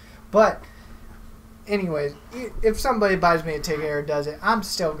ticket. But anyways, if somebody buys me a ticket or does it, I'm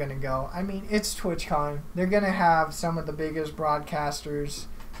still gonna go. I mean, it's TwitchCon. They're gonna have some of the biggest broadcasters.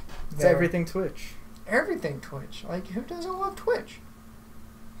 It's there. everything Twitch. Everything Twitch. Like, who doesn't love Twitch?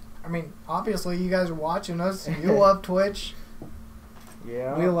 I mean, obviously, you guys are watching us. And you love Twitch.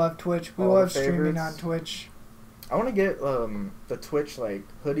 Yeah. We love Twitch. We All the love streaming favorites. on Twitch. I want to get the Twitch like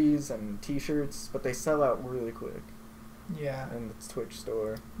hoodies and T-shirts, but they sell out really quick Yeah. in the Twitch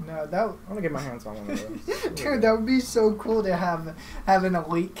store. No, that. I want to get my hands on one of those. Dude, that would be so cool to have an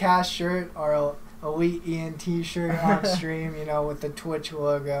Elite Cast shirt or a Elite ENT shirt on stream, you know, with the Twitch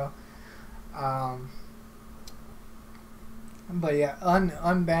logo. But yeah,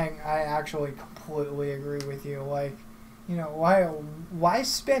 Unbang, I actually completely agree with you. Like, you know, why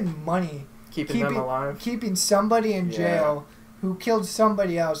spend money Keeping them alive. keeping somebody in Yeah. jail who killed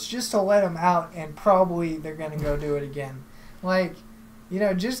somebody else just to let them out, and probably they're gonna go do it again. Like, you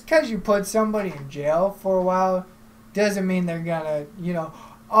know, just because you put somebody in jail for a while doesn't mean they're gonna, you know,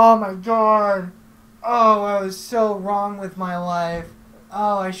 oh my god, oh, I was so wrong with my life.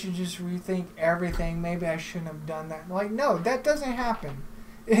 Oh, I should just rethink everything. Maybe I shouldn't have done that. Like, no, that doesn't happen.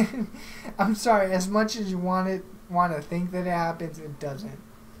 I'm sorry. As much as you want to think that it happens, it doesn't.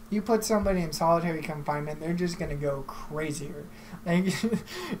 You put somebody in solitary confinement, they're just gonna go crazier. Like,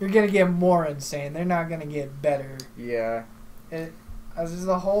 you're gonna get more insane. They're not gonna get better. Yeah. As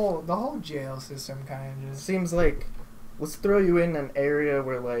the whole jail system kind of It just. seems like let's throw you in an area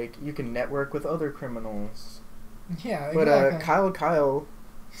where like you can network with other criminals. Yeah, But exactly. Kyle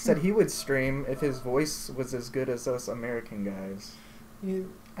said he would stream if his voice was as good as us American guys.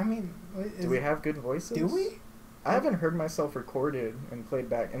 I mean, Do we have good voices? Do we? I haven't heard myself recorded and played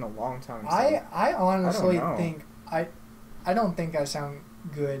back in a long time. So I honestly know. think I don't think I sound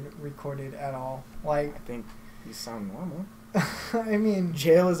good recorded at all. Like, I think you sound normal. I mean,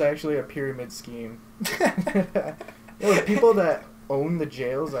 Jail is actually a pyramid scheme. The people that own the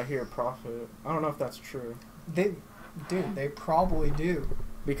jails, I hear profit. I don't know if that's true. they probably do.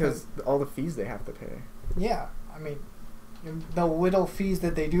 Because all the fees they have to pay. Yeah, I mean, the little fees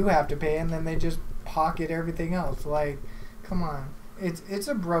that they do have to pay, and then they just pocket everything else. Like, come on, it's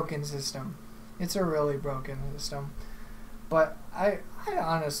a broken system. It's a really broken system. But I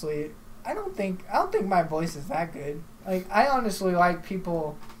honestly, I don't think my voice is that good. Like, I honestly like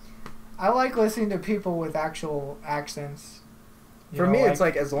people. I like listening to people with actual accents. You For know, me, it's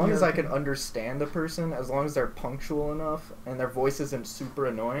like as long as I can European. understand the person, as long as they're punctual enough and their voice isn't super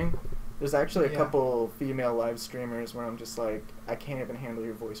annoying. There's actually a Yeah. couple female live streamers where I'm just like, I can't even handle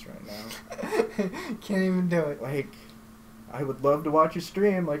your voice right now. Can't even do it. Like, I would love to watch you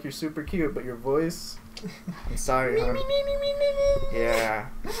stream, like you're super cute, but your voice, I'm sorry, hon. Yeah.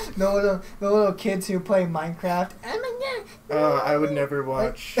 The little kids who play Minecraft. I would never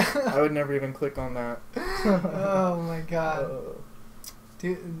watch. I would never even click on that. Oh my god. Uh,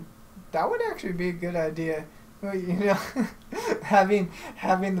 Dude, that would actually be a good idea. Well, you know, having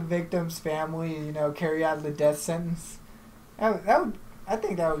the victim's family, you know, carry out the death sentence. I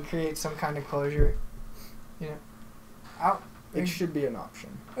think that would create some kind of closure. You know, it should be an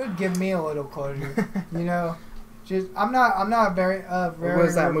option. it would give me a little closure. You know, just I'm not very very. What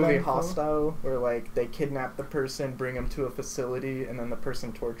was that movie revengeful. Hostile, where like they kidnap the person, bring them to a facility, and then the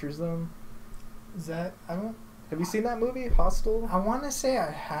person tortures them? Is that Have you seen that movie, Hostile? I want to say I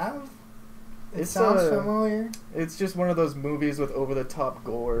have. It It's, sounds familiar. It's just one of those movies with over-the-top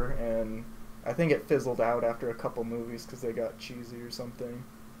gore, and I think it fizzled out after a couple movies because they got cheesy or something.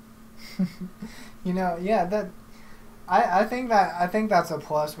 You know, yeah, that I think that's a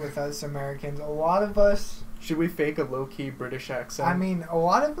plus with us Americans. A lot of us, Should we fake a low-key British accent? I mean, a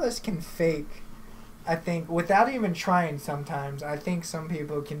lot of us can fake. I think without even trying. Sometimes I think some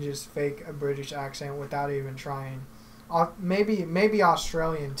people can just fake a British accent without even trying. maybe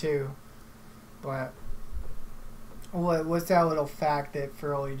Australian too, but what's that little fact that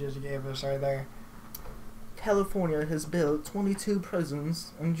Furley just gave us right there? California has built 22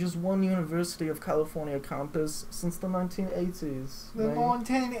 prisons and just one University of California campus since the 1980s. The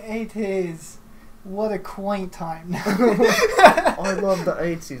 1980s. What a quaint time. I love the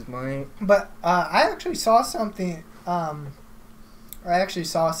 80s, mate. But I actually saw something. I actually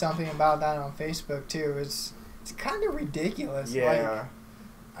saw something about that on Facebook too. It's kind of ridiculous. Yeah. Like,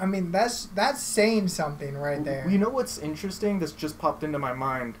 I mean, that's saying something right there. You know what's interesting? This just popped into my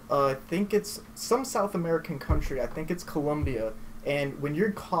mind. I think it's some South American country. I think it's Colombia. And when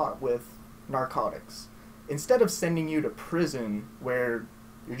you're caught with narcotics, instead of sending you to prison where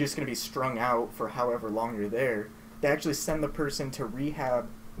you're just going to be strung out for however long you're there, they actually send the person to rehab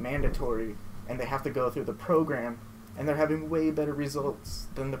mandatory, and they have to go through the program, and they're having way better results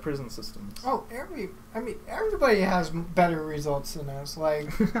than the prison systems. Oh, everybody has better results than us. Like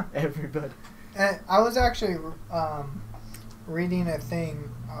Everybody. I was actually reading a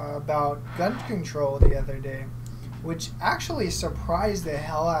thing about gun control the other day, which actually surprised the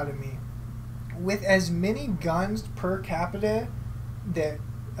hell out of me. With as many guns per capita that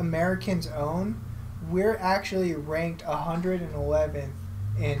Americans own, we're actually ranked 111th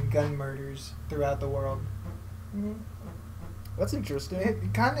in gun murders throughout the world. Mm-hmm. That's interesting.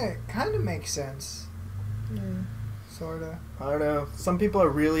 It kind of makes sense. Sorta. I don't know. Some people are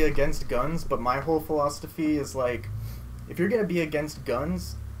really against guns, but my whole philosophy is like, if you're going to be against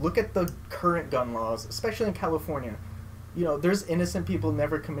guns, look at the current gun laws, especially in California. You know, there's innocent people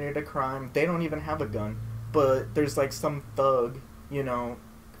never committed a crime. They don't even have a gun. But there's like some thug, you know,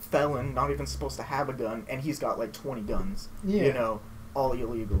 felon, not even supposed to have a gun, and he's got like 20 guns. Yeah. You know, all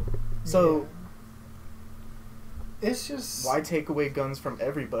illegal. So it's just, why take away guns from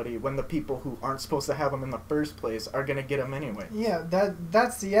everybody when the people who aren't supposed to have them in the first place are going to get them anyway? Yeah,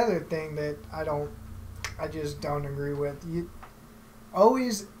 that's the other thing that I just don't agree with. You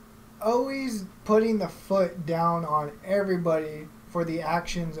always putting the foot down on everybody for the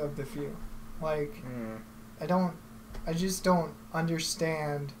actions of the few. Like, I just don't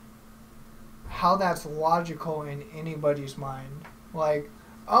understand how that's logical in anybody's mind. Like,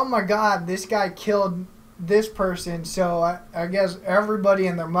 oh my God, this guy killed this person, so I guess everybody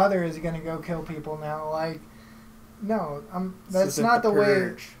and their mother is gonna go kill people now. Like, no, that's not the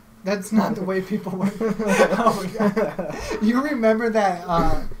way. That's not the way people work. Oh my God. You remember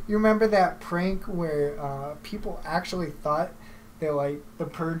that? You remember that prank where people actually thought that like the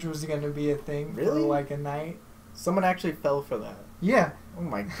purge was gonna be a thing for like a night? Someone actually fell for that. Yeah. Oh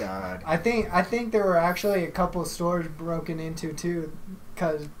my God. I think there were actually a couple of stores broken into too,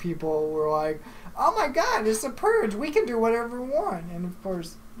 because people were like, "Oh my God, it's the purge. We can do whatever we want." And of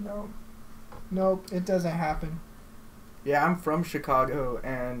course, nope, it doesn't happen. Yeah, I'm from Chicago,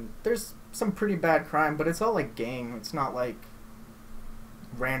 and there's some pretty bad crime, but it's all like gang. It's not like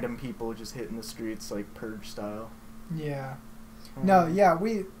random people just hitting the streets like purge style. Yeah. No. Yeah.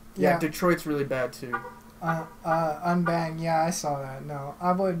 Yeah, Detroit's really bad too. Unbang. Yeah, I saw that. No,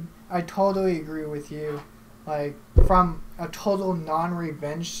 I totally agree with you. Like, from a total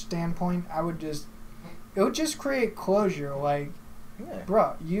non-revenge standpoint, it would just create closure. Like,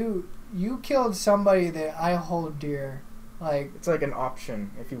 bro, you killed somebody that I hold dear. Like, it's like an option.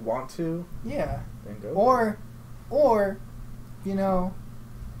 If you want to, yeah, then go. Or, you know,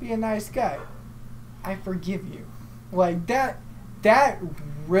 be a nice guy. I forgive you. Like, that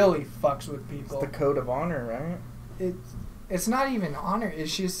really fucks with people. It's the code of honor, right? It's not even honor.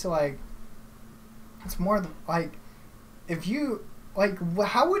 It's just like, it's more like, if you, like,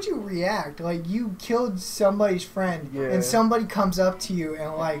 how would you react? Like, you killed somebody's friend, and somebody comes up to you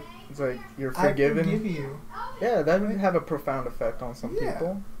and like, it's like, you're forgiven. I forgive you. Yeah, that would have a profound effect on some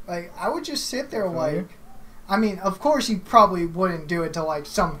people. Like, I would just sit there like, I mean, of course you probably wouldn't do it to like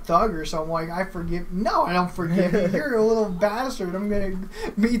some thug or something. Like, I forgive. No, I don't forgive you. You're a little bastard. I'm gonna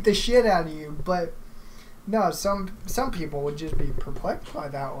beat the shit out of you. But no, some people would just be perplexed by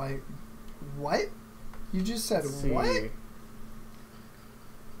that. Like, what? You just said what?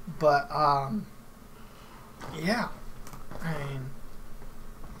 But yeah, I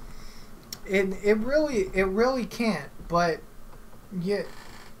mean, it really can't. But yeah.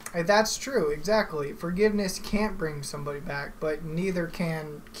 That's true, exactly. Forgiveness can't bring somebody back, but neither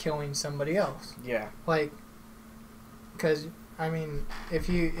can killing somebody else. Yeah. Like, because I mean, if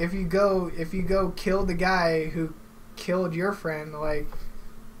you go kill the guy who killed your friend, like,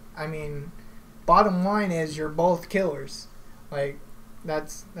 I mean, bottom line is you're both killers. Like,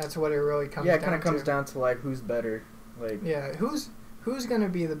 that's what it really comes down to. Yeah, it kind of comes down to like who's better. Like, yeah, who's gonna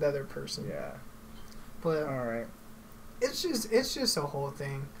be the better person. Yeah. But all right. it's just a whole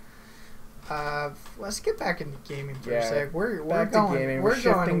thing. Let's get back into gaming for a sec. We're back going to gaming. We're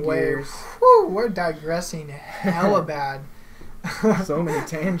going shifting way. gears. Whew, we're digressing hella bad. So many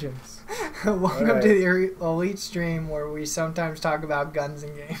tangents. Welcome Right. to the elite stream where we sometimes talk about guns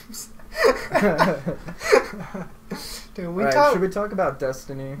and games. Dude, Should we talk about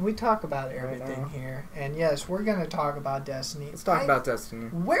Destiny? we talk about Right everything now. here, and yes, we're gonna talk about Destiny. Let's talk about Destiny.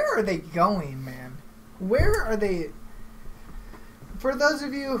 Where are they going, man? Where are they? For those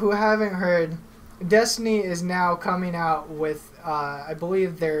of you who haven't heard, Destiny is now coming out with, I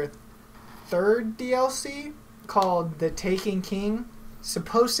believe, their third DLC called The Taken King.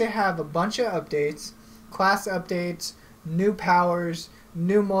 Supposed to have a bunch of updates, class updates, new powers,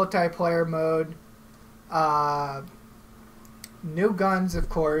 new multiplayer mode, new guns, of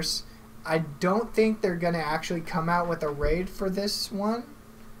course. I don't think they're going to actually come out with a raid for this one.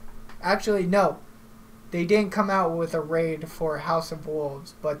 Actually, no. They didn't come out with a raid for House of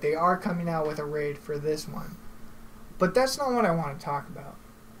Wolves, but they are coming out with a raid for this one. But that's not what I want to talk about.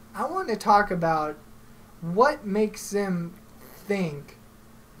 I want to talk about what makes them think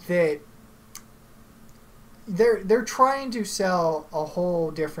that they're trying to sell a whole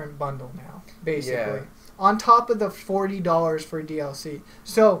different bundle now, basically. Yeah. On top of the $40 for DLC.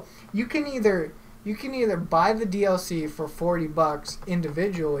 So you can either buy the DLC for $40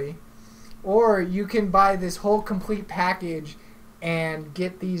 individually, or you can buy this whole complete package and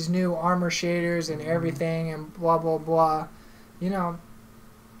get these new armor shaders and everything and blah blah blah, you know.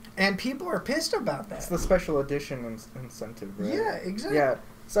 And people are pissed about that. It's the special edition incentive, right? Yeah, exactly. Yeah.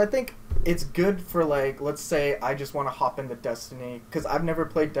 So I think it's good for, like, let's say I just want to hop into Destiny, because I've never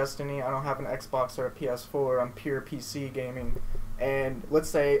played Destiny. I don't have an Xbox or a PS4. I'm pure PC gaming. And let's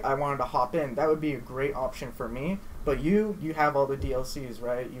say I wanted to hop in. That would be a great option for me. But you have all the DLCs,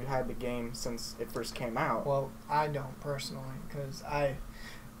 right? You had the game since it first came out. Well, I don't personally, because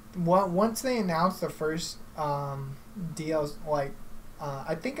once they announced the first DLC, like,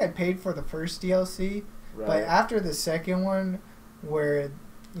 I think I paid for the first DLC, Right. but after the second one, where,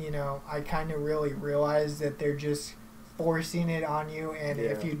 you know, I kind of really realized that they're just forcing it on you, and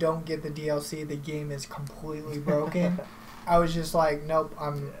if Yeah. you don't get the DLC, the game is completely broken. I was just like, nope,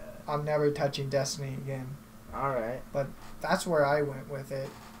 I'm never touching Destiny again. All right. But that's where I went with it.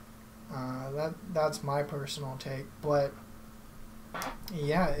 That's my personal take. But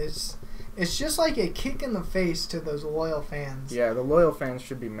yeah, it's just like a kick in the face to those loyal fans. Yeah, the loyal fans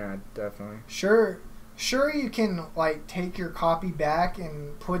should be mad, definitely. Sure, you can, like, take your copy back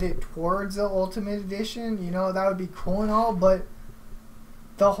and put it towards the Ultimate Edition. You know, that would be cool and all, but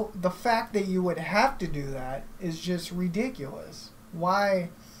the fact that you would have to do that is just ridiculous. Why?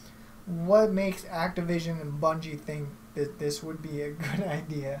 What makes Activision and Bungie think that this would be a good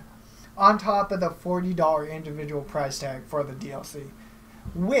idea? On top of the $40 individual price tag for the DLC,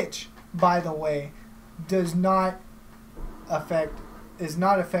 which, by the way, is not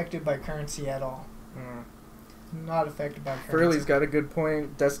affected by currency at all. Not affected by currency. Furley's got a good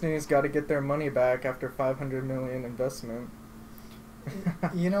point. Destiny's got to get their money back after $500 million investment.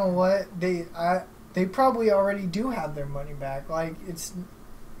 You know what? They probably already do have their money back. Like, it's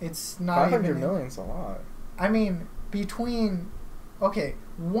not $500 even million's a lot. I mean,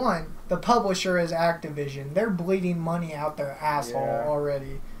 one, the publisher is Activision. They're bleeding money out their asshole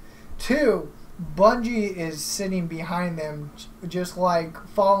already. Two, Bungie is sitting behind them, just like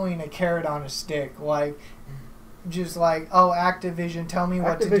following a carrot on a stick. Like, just like, oh, Activision, tell me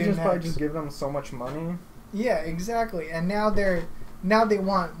what to do Activision's probably next. just giving them so much money. Yeah, exactly. And now they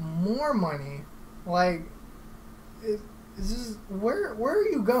want more money. Like, where are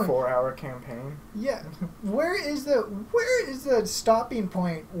you going? 4-hour campaign. Yeah, where is the stopping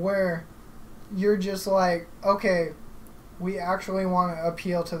point where you're just like, okay, we actually want to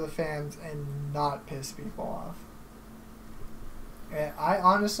appeal to the fans and not piss people off? And I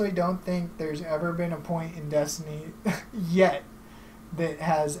honestly don't think there's ever been a point in Destiny yet that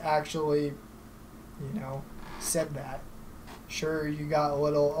has actually, said that. Sure, you got a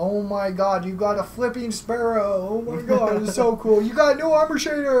little, oh my god, you got a flipping sparrow, oh my god, it's so cool, you got a new armor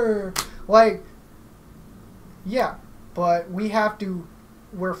shader! Like, yeah, but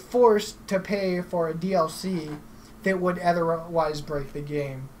we're forced to pay for a DLC that would otherwise break the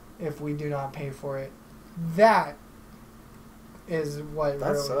game if we do not pay for it. That is what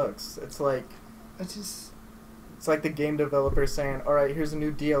That really sucks. It's like the game developer saying, all right, here's a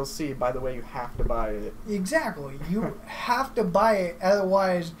new DLC. By the way, you have to buy it. Exactly. You have to buy it,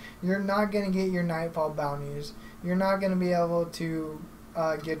 otherwise you're not going to get your Nightfall bounties. You're not going to be able to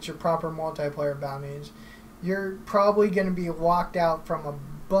get your proper multiplayer bounties. You're probably going to be locked out from a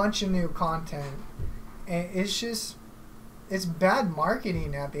bunch of new content. And it's just, it's bad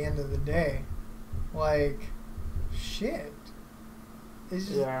marketing at the end of the day. Like, shit. It's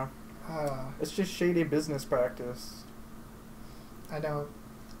just, Yeah. It's just shady business practice. I don't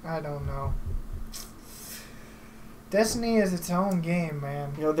know. Destiny is its own game,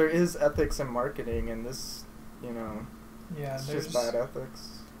 man. You know, there is ethics in marketing, and this, you know, Yeah, it's there's just bad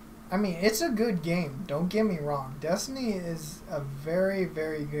ethics. I mean, it's a good game. Don't get me wrong. Destiny is a very,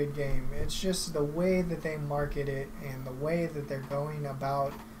 very good game. It's just the way that they market it and the way that they're going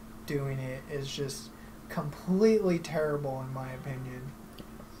about doing it is just completely terrible, in my opinion.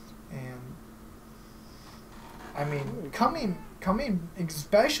 And I mean, coming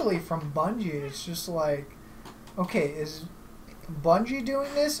especially from Bungie, it's just like, okay, is Bungie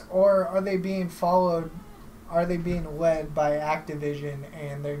doing this, or are they being followed? Are they being led by Activision,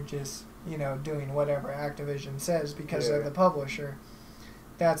 and they're just, you know, doing whatever Activision says because they're the publisher?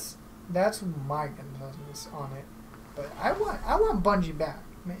 That's my consensus on it. But I want Bungie back,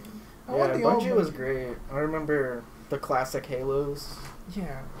 man. Bungie was great. I remember the classic Halos.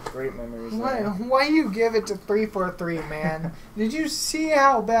 Yeah. Great memories. Why you give it to 343, man? Did you see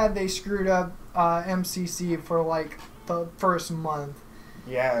how bad they screwed up MCC for like the first month?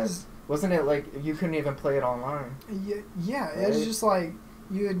 Yeah. Wasn't it like you couldn't even play it online? Yeah, right? It was just like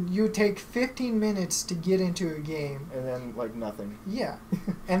you would take 15 minutes to get into a game, and then like nothing. Yeah,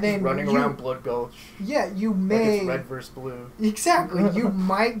 and then running around Blood Gulch. Yeah, you may like it's red versus blue. Exactly. You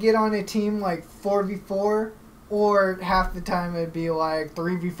might get on a team like 4v4, or half the time it'd be like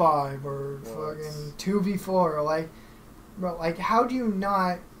 3v5 or fucking 2v4. Like, bro, like how can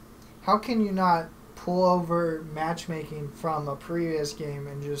you not pull over matchmaking from a previous game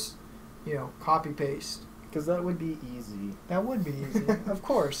and just, you know, copy paste? Because that would be easy. That would be easy. Of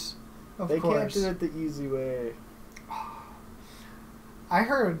course. They can't do it the easy way. I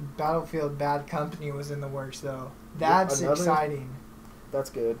heard Battlefield Bad Company was in the works, though. That's exciting. That's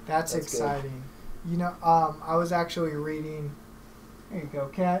good. That's exciting. Good. You know, I was actually reading... There you go,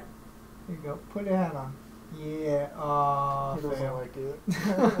 cat. There you go. Put a hat on. Yeah. He doesn't like it.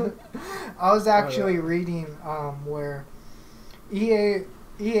 I was actually reading where EA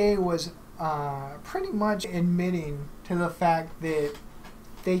was pretty much admitting to the fact that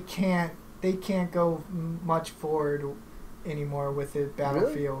they can't go much forward anymore with the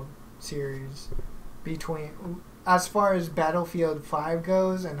Battlefield series. As far as Battlefield 5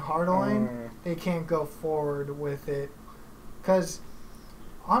 goes and Hardline, they can't go forward with it, because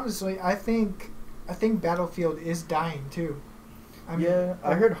honestly, I think Battlefield is dying too. I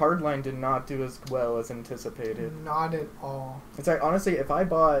heard Hardline did not do as well as anticipated. Not at all. It's like, honestly, if I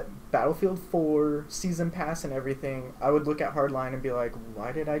bought Battlefield 4 Season Pass and everything, I would look at Hardline and be like,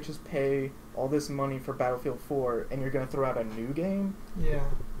 why did I just pay all this money for Battlefield 4 and you're going to throw out a new game? Yeah.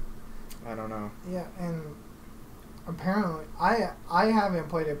 I don't know. Yeah, and apparently, I haven't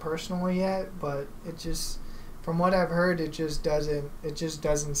played it personally yet, but it just, from what I've heard, it just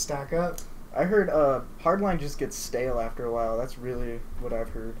doesn't stack up. I heard Hardline just gets stale after a while. That's really what I've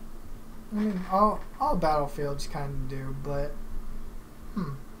heard. I mean, all Battlefields kind of do, but I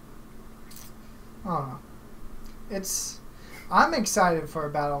don't know. I'm excited for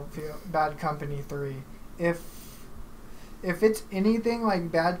Battlefield Bad Company 3. If it's anything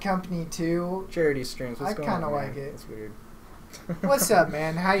like Bad Company 2, charity streams. I kind of like it. That's weird. What's up,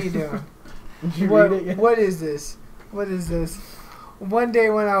 man? How you doing? Did you read it yet? What is this? What is this? One day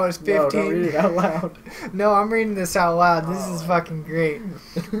when I was 15... No, don't read it out loud. No, I'm reading this out loud. This is fucking great.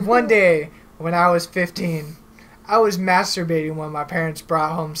 One day when I was 15, I was masturbating when my parents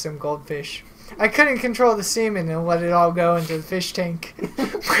brought home some goldfish. I couldn't control the semen and let it all go into the fish tank.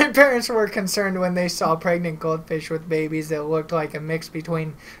 My parents were concerned when they saw pregnant goldfish with babies that looked like a mix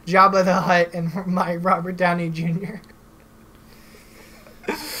between Jabba the Hutt and my Robert Downey Jr.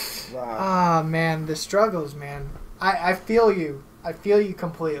 Wow. Ah, man, the struggles, man. I feel you. I feel you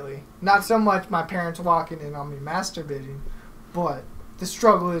completely. Not so much my parents walking in on me masturbating, but the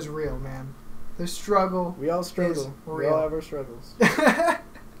struggle is real, man. The struggle. We all struggle. We all have our struggles.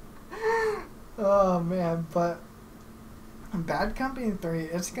 Oh man, but Bad Company 3,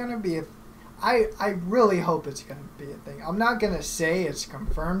 it's gonna be I really hope it's gonna be a thing. I'm not gonna say it's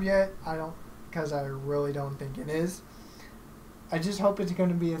confirmed yet. Because I really don't think it is. I just hope it's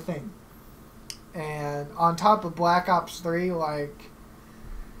gonna be a thing. And on top of Black Ops 3, like,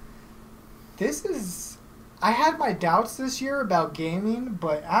 I had my doubts this year about gaming,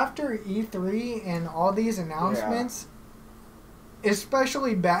 but after E3 and all these announcements,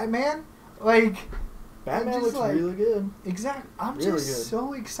 especially Batman, like... Batman looks really good. Exactly. I'm really just good.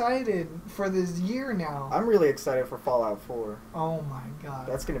 so excited for this year now. I'm really excited for Fallout 4. Oh my god.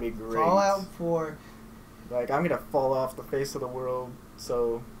 That's going to be great. Fallout 4. Like, I'm gonna fall off the face of the world,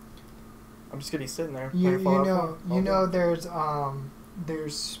 so I'm just gonna be sitting there You playing Fallout know 4 you know all day.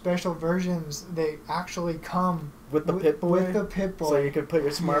 there's special versions. They actually come With the Pip-Boy? With the Pip-Boy. So you could put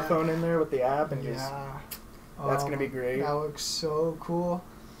your smartphone in there with the app and just... That's gonna be great. That looks so cool.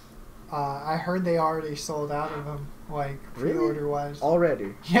 I heard they already sold out of them, like pre-order wise.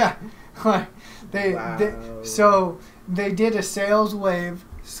 Already? Yeah, like so they did a sales wave,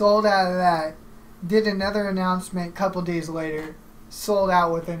 sold out of that, did another announcement a couple days later, sold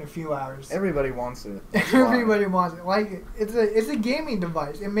out within a few hours. Everybody wants it. Everybody wants it. Like it's a gaming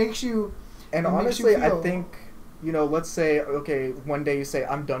device. It makes you. And honestly, I think, you know, let's say, okay, one day you say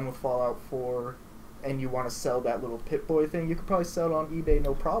I'm done with Fallout 4. And you want to sell that little Pip-Boy thing, you could probably sell it on eBay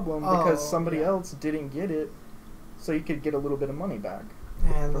no problem because somebody else didn't get it, so you could get a little bit of money back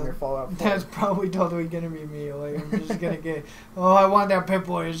from your Fallout 4. That's probably totally gonna be me. Like I'm just gonna get, I want that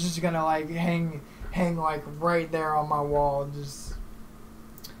Pip-Boy. It's just gonna like hang like right there on my wall. Just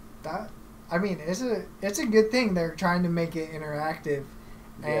that. I mean, it's a good thing. They're trying to make it interactive.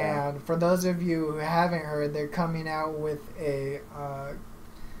 Yeah. And for those of you who haven't heard, they're coming out with a.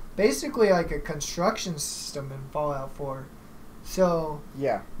 Basically like a construction system in Fallout 4. So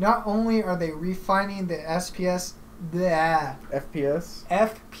yeah, not only are they refining the FPS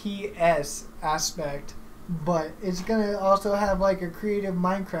aspect, but it's gonna also have like a creative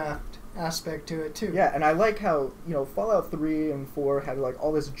Minecraft aspect to it too. Yeah, and I like how, you know, Fallout 3 and 4 had like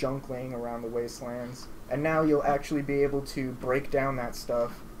all this junk laying around the wastelands, and now you'll actually be able to break down that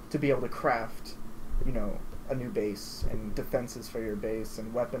stuff to be able to craft, you know, a new base and defenses for your base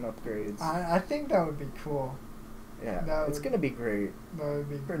and weapon upgrades. I think that would be cool. Yeah, it's gonna be great. That would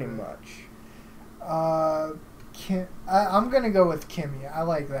be pretty great. much. I'm gonna go with Kimmy. I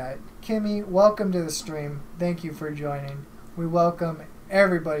like that. Kimmy, welcome to the stream. Thank you for joining. We welcome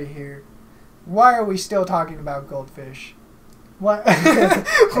everybody here. Why are we still talking about goldfish? What?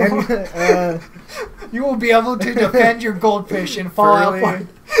 You will be able to defend your goldfish in Fallout 4.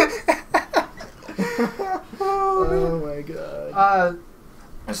 Oh my god.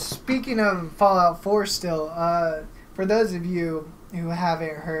 Speaking of Fallout 4 still, for those of you who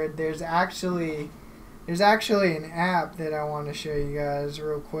haven't heard, there's actually an app that I want to show you guys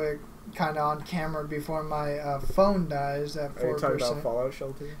real quick, kind of on camera before my phone dies at 4%. Are you talking about Fallout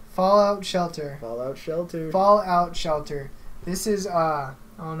Shelter? Fallout Shelter. Fallout Shelter. Fallout Shelter. This is I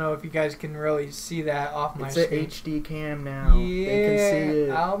don't know if you guys can really see that off my screen. It's an HD cam now. Yeah. They can see it.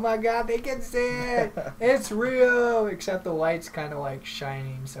 Oh my god, they can see it. It's real, except the light's kind of like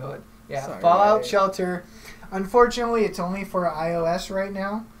shining. So yeah, Sorry. Fallout Shelter. Unfortunately, it's only for iOS right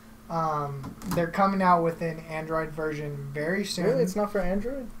now. They're coming out with an Android version very soon. Really? It's not for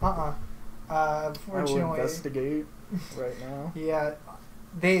Android? Unfortunately. I will investigate right now. Yeah,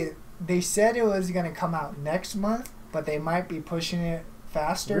 they said it was going to come out next month, but they might be pushing it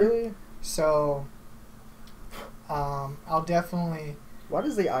faster. Really? So, I'll definitely... Why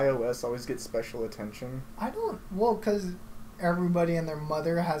does the iOS always get special attention? I don't... Well, because everybody and their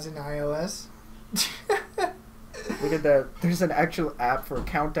mother has an iOS. Look at that. There's an actual app for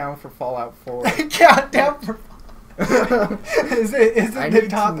Countdown for Fallout 4. Countdown for... Is it the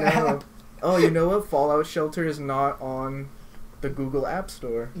top app? Oh, you know what? Fallout Shelter is not on the Google App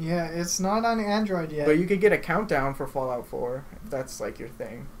Store. Yeah, it's not on Android yet. But you could get a countdown for Fallout 4 if that's like your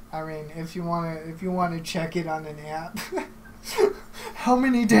thing. I mean, if you wanna check it on an app. How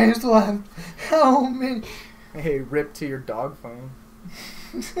many days left? How many? Hey, rip to your dog phone.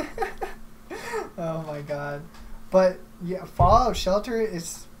 Oh my god. But yeah, Fallout Shelter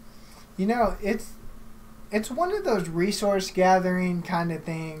is, you know, it's one of those resource gathering kind of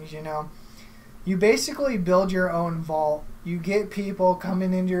things, you know. You basically build your own vault. You get people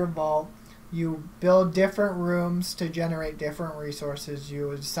coming into your vault. You build different rooms to generate different resources. You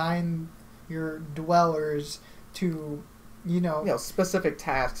assign your dwellers to, you know, specific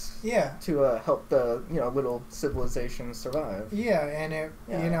tasks. Yeah. To help the little civilization survive. Yeah, and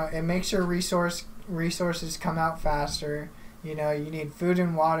it makes your resources come out faster. You know, you need food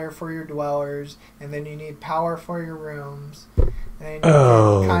and water for your dwellers, and then you need power for your rooms. And then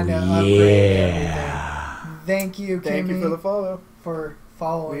you kind of upgrade everything. Thank you, Kimmy. Thank you for the follow. For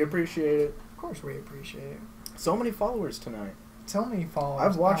following. We appreciate it. Of course we appreciate it. So many followers tonight. So many followers.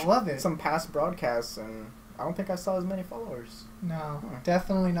 I've watched I love it. some past broadcasts, and I don't think I saw as many followers. No,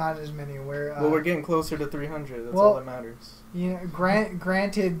 definitely not as many. We're getting closer to 300. That's all that matters. You know,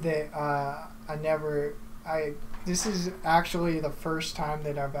 granted that this is actually the first time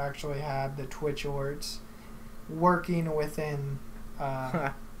that I've actually had the Twitch alerts working within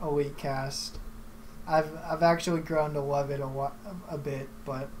Elite Cast. I've actually grown to love it a bit,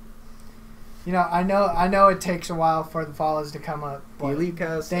 but You know, I know it takes a while for the follows to come up. The Elite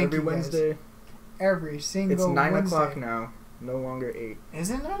Cast thank every you guys. Wednesday. Every single It's 9 Wednesday. o'clock now, no longer 8.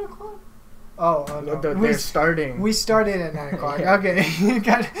 Is it 9 o'clock? Oh, no. They're starting. We started at 9 o'clock. Yeah. Okay.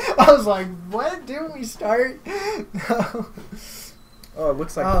 I was like, what? Didn't we start? No. Oh, it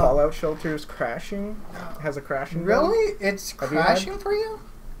looks like Fallout Shelter is crashing. It has a crashing. Really? bug. It's Have crashing for you?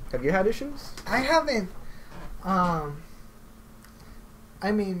 Have you had issues? I haven't. I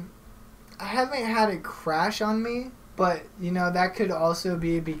mean, I haven't had it crash on me, but you know that could also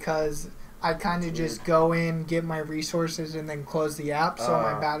be because I kind of just go in, get my resources, and then close the app so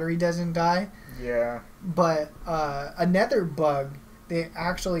my battery doesn't die. Yeah. But another bug that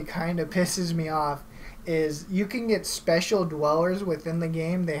actually kind of pisses me off is you can get special dwellers within the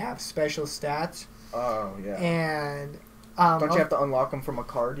game. They have special stats. Oh, yeah. And don't you have to unlock them from a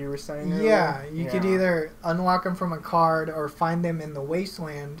card, you were saying earlier? Yeah, you could either unlock them from a card or find them in the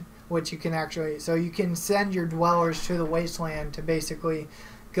wasteland, which you can actually... So you can send your dwellers to the wasteland to basically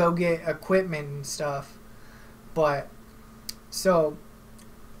go get equipment and stuff. But, so,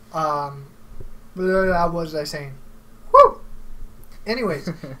 what was I saying? Woo! Anyways,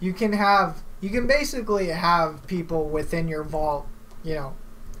 you can basically have people within your vault, you know,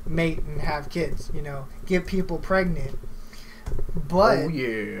 mate and have kids, you know, get people pregnant. But, oh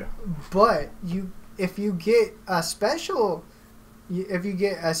yeah. But if you get a special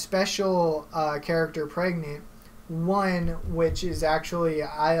character pregnant, one which is actually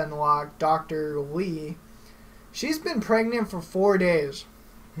I unlocked, Dr. Lee, she's been pregnant for 4 days.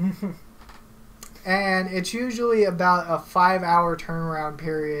 And it's usually about a 5-hour turnaround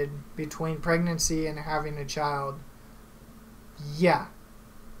period between pregnancy and having a child. Yeah.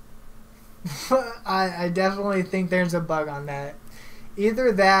 I definitely think there's a bug on that.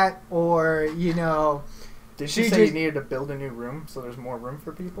 Either that or, you know... Did she say you needed to build a new room so there's more room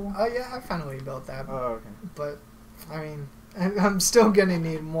for people? Oh, yeah, I finally built that. Oh, okay. But, I mean, I'm still going to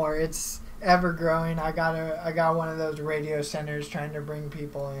need more. It's ever growing. I got one of those radio centers trying to bring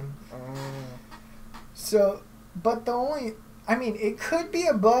people in. So, but it could be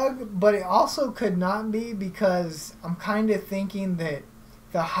a bug, but it also could not be because I'm kind of thinking that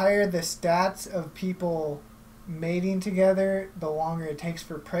the higher the stats of people mating together, the longer it takes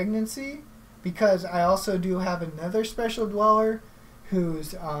for pregnancy. Because I also do have another special dweller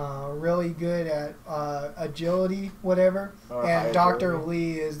who's really good at agility, whatever. And Dr.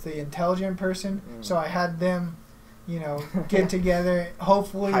 Lee is the intelligent person. So I had them, you know, get together,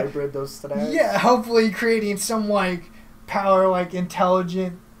 hopefully... Hybrid those stats? Yeah, hopefully creating some, like, power, like,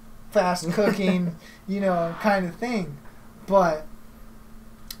 intelligent, fast-cooking, you know, kind of thing. But,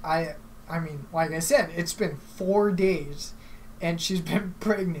 I mean, like I said, it's been 4 days, and she's been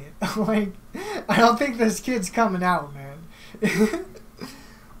pregnant. Like, I don't think this kid's coming out, man.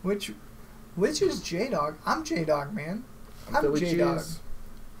 Which is J-Dog? I'm J-Dog, man. I'm J-Dog.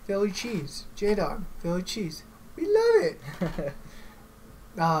 Philly cheese. J-Dog. Philly cheese. We love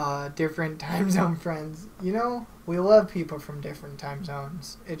it. Different time zone friends. You know, we love people from different time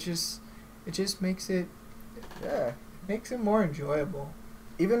zones. It just makes it more enjoyable.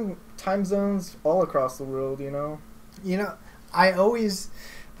 Even time zones all across the world, you know. You know,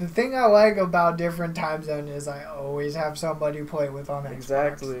 the thing I like about different time zone is I always have somebody to play with on Xbox.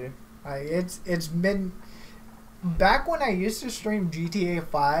 Exactly. Like it's been back when I used to stream GTA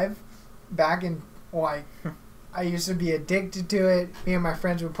 5, back in like I used to be addicted to it. Me and my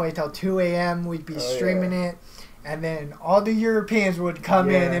friends would play till 2 a.m. We'd be streaming it. And then all the Europeans would come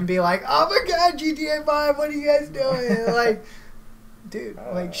in and be like, "Oh my god, GTA 5, what are you guys doing?" Like, dude,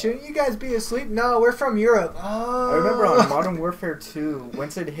 like, shouldn't you guys be asleep? No, we're from Europe. Oh. I remember on Modern Warfare 2,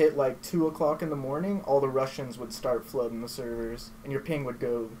 once it hit like 2 o'clock in the morning, all the Russians would start flooding the servers, and your ping would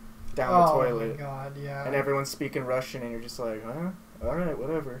go down the toilet. Oh my god, yeah. And everyone's speaking Russian, and you're just like, huh? Alright,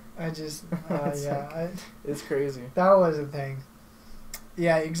 whatever. It's crazy. That was a thing.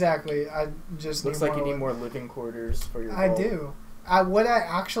 Yeah, exactly. I just looks like you need more living quarters for your vault. I do. What I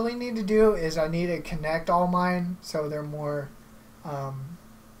actually need to do is I need to connect all mine so they're more,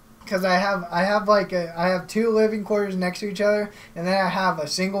 because I have 2 living quarters next to each other, and then I have a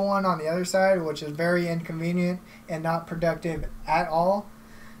single one on the other side, which is very inconvenient and not productive at all.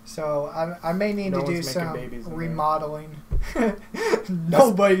 So I may need to do some remodeling.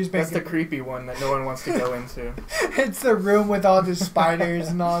 Nobody's making. That's the creepy one that no one wants to go into. It's the room with all the spiders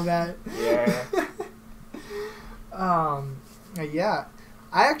and all that. Yeah. Yeah.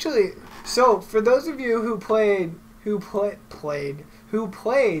 I actually. So for those of you who played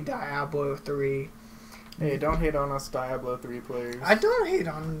Diablo 3. Hey, don't hate on us Diablo 3 players. I don't hate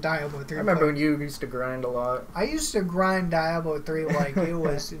on Diablo 3 I remember when you used to grind a lot. I used to grind Diablo 3 like it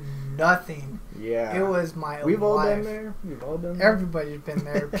was nothing. Yeah. It was my We've all life. been there. We've all been there. Everybody's been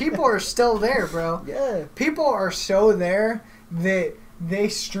there. People are still there, bro. Yeah. People are so there that they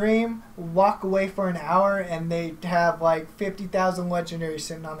stream, walk away for an hour, and they have like 50,000 legendaries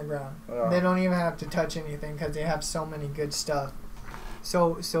sitting on the ground. Oh. They don't even have to touch anything because they have so many good stuff.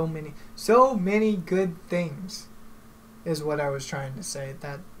 So many good things is what I was trying to say.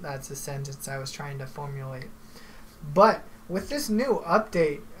 That's the sentence I was trying to formulate. But with this new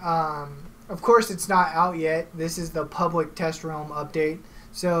update, of course it's not out yet. This is the public test realm update.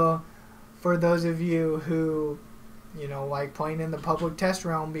 So for those of you who, like playing in the public test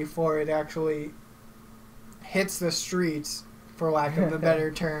realm before it actually hits the streets, for lack of a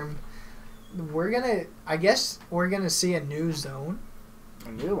better term, I guess we're gonna see a new zone.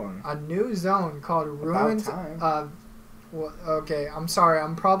 A new one. A new zone called Ruins of... Well, okay, I'm sorry.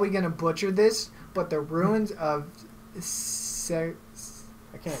 I'm probably going to butcher this, but the Ruins of... I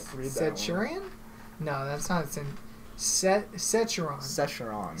can't read that Setchurian? No, that's not... Sechuron.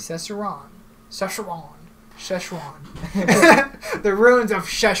 Sechuron. Szechuan. The Ruins of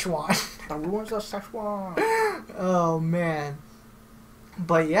Szechuan. The Ruins of Szechuan. Oh, man.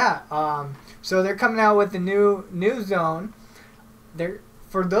 But yeah, so they're coming out with the new zone.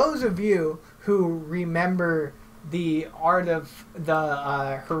 For those of you who remember the art of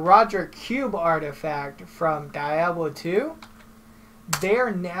the Herodric Cube artifact from Diablo 2,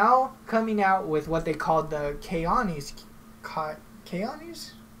 they're now coming out with what they called the Kaonis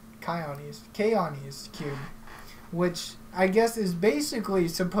Cube, which I guess is basically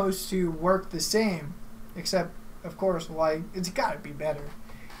supposed to work the same, except, of course, like, it's got to be better.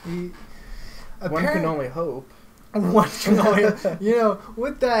 One can only hope. One can only,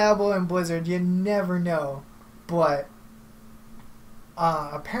 with Diablo and Blizzard, you never know. But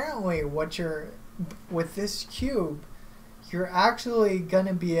apparently, with this cube, you're actually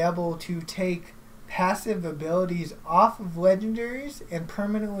gonna be able to take passive abilities off of legendaries and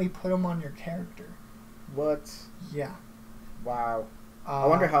permanently put them on your character. What? Yeah. Wow. I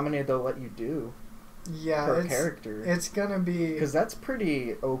wonder how many they'll let you do. Yeah, per character. It's gonna be, because that's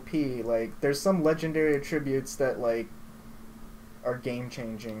pretty OP. Like, there's some legendary attributes that like are game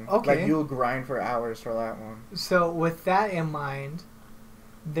changing. Okay. Like, you'll grind for hours for that one. So with that in mind,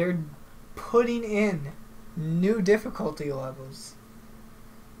 they're putting in new difficulty levels.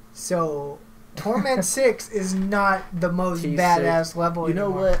 So Torment 6 is not the most T6. badass level You know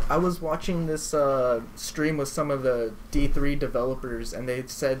anymore. what? I was watching this stream with some of the D3 developers, and they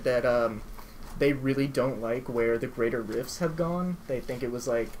said that they really don't like where the Greater Rifts have gone. They think it was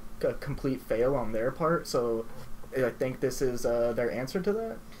like a complete fail on their part, so I think this is their answer to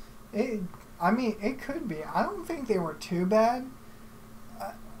that. It could be. I don't think they were too bad.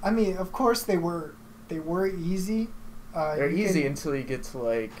 Of course they were easy. They're easy until you get to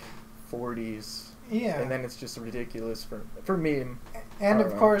like 40s. Yeah. And then it's just ridiculous for me. And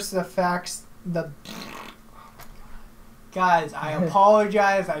of course Guys, I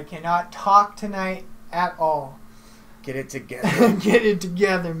apologize. I cannot talk tonight at all. Get it together. Get it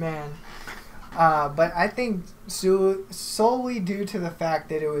together, man. But I think solely due to the fact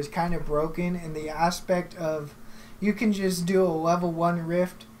that it was kind of broken in the aspect of you can just do a level 1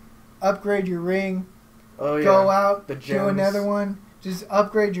 rift, upgrade your ring, go out, do another one, just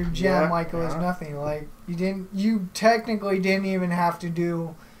upgrade your gem like it was nothing. Like you technically didn't even have to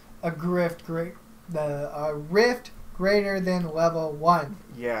do a rift greater than level 1.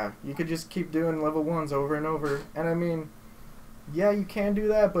 Yeah, you could just keep doing level 1s over and over. And I mean, yeah, you can do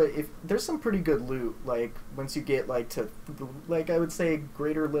that, but if there's some pretty good loot, like once you get like to I would say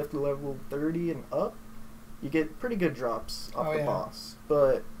greater lift level 30 and up, you get pretty good drops off the boss.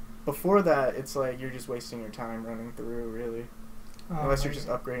 But before that, it's like you're just wasting your time running through, really. Unless you're just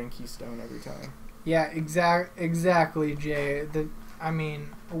upgrading Keystone every time. Yeah, exactly, Jay.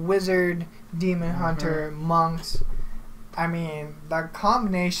 Wizard, Demon Hunter, Monks. The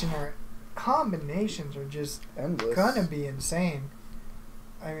combinations are just endless. Gonna be insane.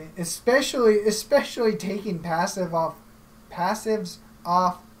 Especially taking passives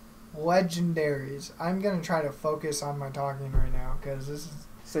off legendaries. I'm gonna try to focus on my talking right now because this is.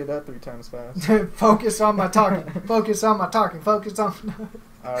 Say that 3 times fast. Focus on my talking. Focus on my talking. Focus on.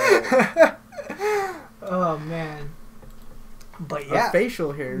 Alright. Oh man. But yeah. Our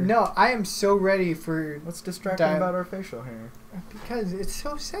facial hair. No, I am so ready for. What's distracting about our facial hair? Because it's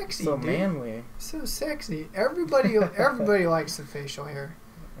so sexy. So dude. manly. So sexy. Everybody likes the facial hair.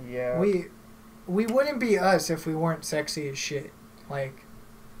 Yeah. We wouldn't be us if we weren't sexy as shit. Like.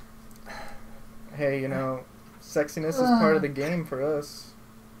 Hey, sexiness is part of the game for us.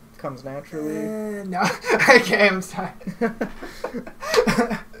 Comes naturally. No. Okay, I'm sorry.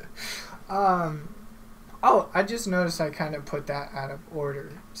 Oh, I just noticed I kind of put that out of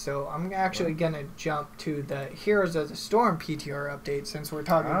order. So I'm actually going to jump to the Heroes of the Storm PTR update since we're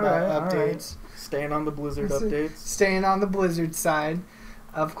talking about updates. Staying on the Blizzard updates. Staying on the Blizzard side.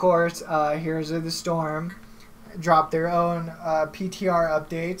 Of course, Heroes of the Storm dropped their own PTR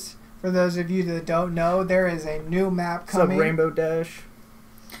updates. For those of you that don't know, there is a new map coming. What's up, Rainbow Dash?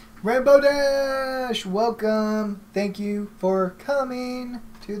 Rainbow Dash! Welcome! Thank you for coming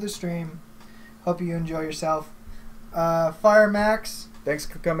to the stream. Hope you enjoy yourself. Fire Max. Thanks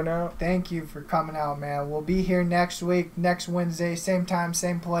for coming out. Thank you for coming out, man. We'll be here next week, next Wednesday, same time,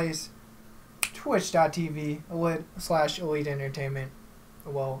 same place. Twitch.tv/Elite Entertainment.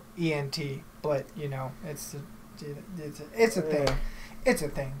 Well, ENT, but you know, it's a thing. It's a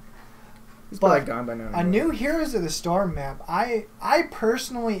thing. He's probably gone by now. A new Heroes of the Storm map. I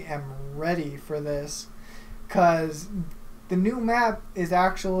personally am ready for this, cause the new map is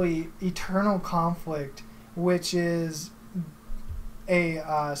actually Eternal Conflict, which is a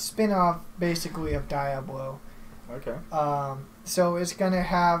spin-off basically of Diablo. Okay. So it's gonna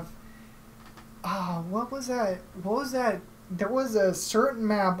have. What was that? There was a certain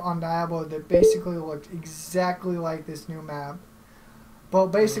map on Diablo that basically looked exactly like this new map. But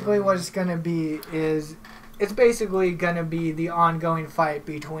basically what it's going to be is, it's basically going to be the ongoing fight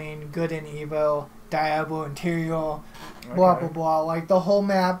between good and evil, Diablo and Tyrael, blah, blah, blah. Like the whole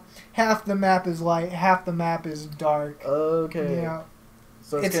map, half the map is light, half the map is dark. Okay. You know,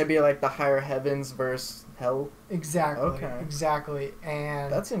 so it's going to be like the higher heavens versus hell? Exactly. Okay. Exactly. And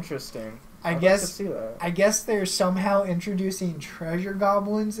that's interesting. I I'd guess like to see that. I guess they're somehow introducing treasure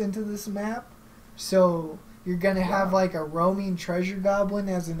goblins into this map. So you're going to have like a roaming treasure goblin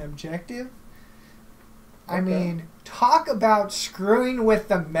as an objective. I mean, talk about screwing with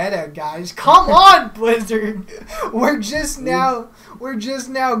the meta, guys. Come on, Blizzard. We're just now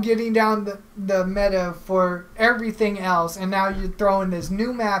getting down the meta for everything else, and now you're throwing this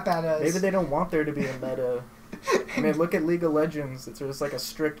new map at us. Maybe they don't want there to be a meta. I mean, look at League of Legends. It's just like a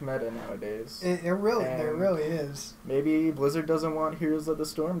strict meta nowadays. There really is. Maybe Blizzard doesn't want Heroes of the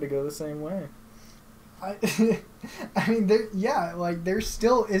Storm to go the same way. I mean, there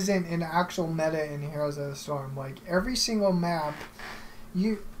still isn't an actual meta in Heroes of the Storm. Like every single map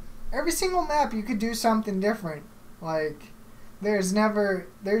you could do something different. Like there's never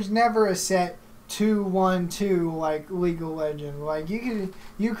a set 2-1-2 like League of Legends. Like you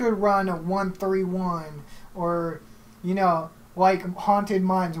could run a 1-3-1, or you know, like Haunted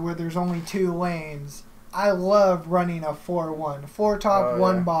Mines where there's only 2 lanes. I love running a 4-1, 4 top,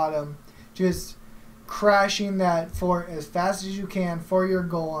 1 bottom, just crashing that fort as fast as you can for your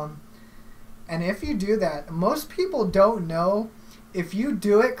golem. And if you do that, most people don't know, if you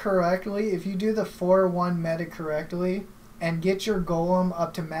do it correctly, if you do the 4-1 meta correctly and get your golem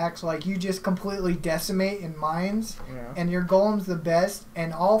up to max, like you just completely decimate in mines, and your golem's the best,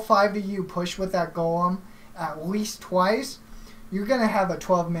 and all 5 of you push with that golem at least twice, you're going to have a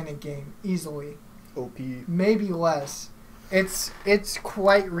 12-minute game easily. OP. Maybe less. It's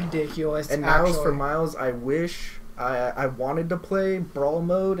quite ridiculous. And Miles, for Miles, I wish I wanted to play Brawl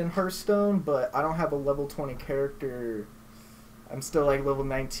mode in Hearthstone, but I don't have a level 20 character. I'm still like level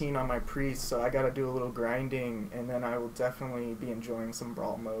 19 on my priest, so I gotta do a little grinding, and then I will definitely be enjoying some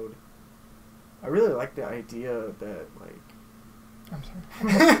Brawl mode. I really like the idea that, like... I'm sorry.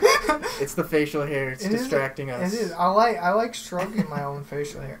 It's the facial hair. It's distracting us. It is. I like stroking my own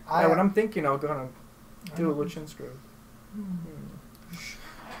facial hair. When I'm thinking, I'm gonna do a little chin stroke.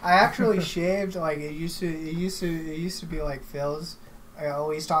 I actually shaved. Like it used to be like Phil's, at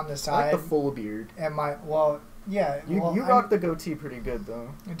least on the side. I like the full beard. And You rock the goatee pretty good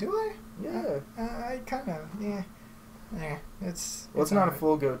though. Do I? Yeah. I kind of it's not a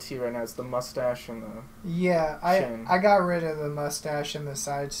full goatee right now. It's the mustache and the chin. I got rid of the mustache and the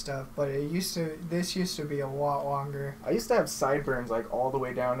side stuff, but this used to be a lot longer. I used to have sideburns like all the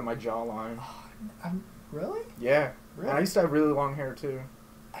way down to my jawline. Really? Yeah. Really? And I used to have really long hair too.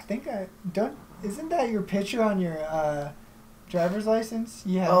 I think isn't that your picture on your driver's license?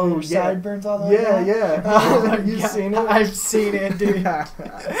 You have your sideburns all the way down? Yeah. Oh, You've seen it? I've seen it, dude. I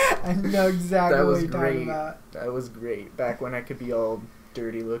know exactly what you're talking about. That was great. Back when I could be all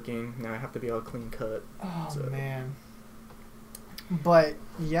dirty looking. Now I have to be all clean cut. Oh, man. But,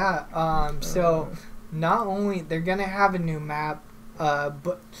 yeah, so not only they're going to have a new map,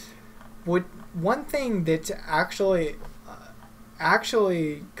 but one thing that's actually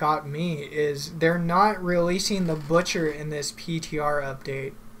got me is they're not releasing the Butcher in this PTR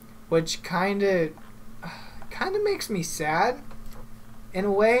update, which kind of makes me sad in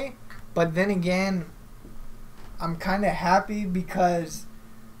a way, but then again, I'm kind of happy because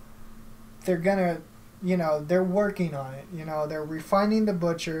they're gonna, they're working on it. They're refining the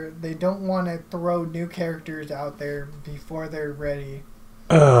butcher. They don't want to throw new characters out there before they're ready.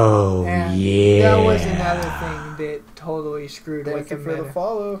 Oh, and yeah. That was another thing that totally screwed with the Thank you for the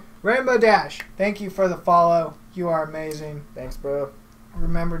follow. Rainbow Dash, thank you for the follow. You are amazing. Thanks, bro.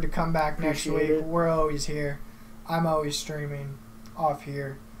 Remember to come back next Appreciate week. it. We're always here. I'm always streaming off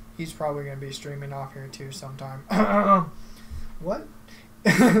here. He's probably going to be streaming off here too sometime. What?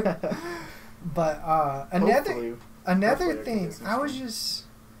 But another Hopefully thing, I was just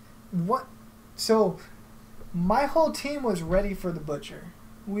what? So my whole team was ready for the butcher.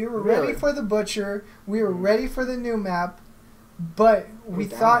 We were ready Really? for the butcher. We were ready for the new map, but we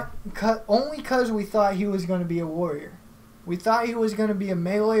thought only because we thought he was going to be a warrior. We thought he was going to be a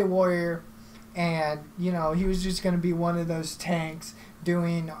melee warrior, and he was just going to be one of those tanks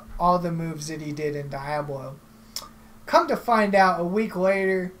doing all the moves that he did in Diablo. Come to find out, a week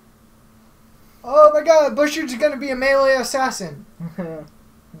later, oh my God, Butcher's going to be a melee assassin.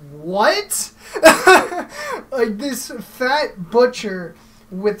 What? Like this fat butcher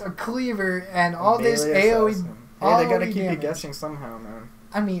with a cleaver and all this AoE. Hey, they gotta keep you guessing somehow, man.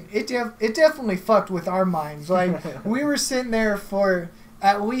 I mean, it definitely fucked with our minds. Like, we were sitting there for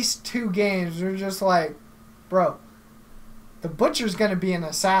at least 2 games. We were just like, bro, the butcher's gonna be an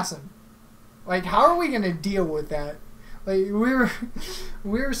assassin. Like, how are we gonna deal with that? Like, we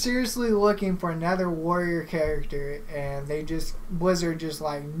were seriously looking for another warrior character, and Blizzard just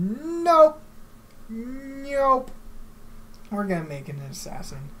like, nope, we're gonna make it an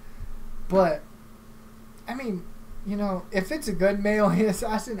assassin. But I mean, if it's a good melee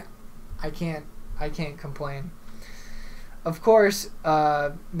assassin, I can't complain. Of course,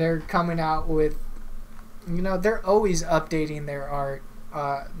 they're coming out with, they're always updating their art.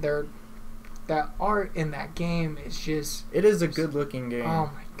 That art in that game is just... It is a good-looking game. Oh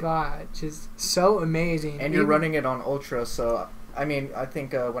my God, just so amazing. And you're running it on Ultra, so, I mean, I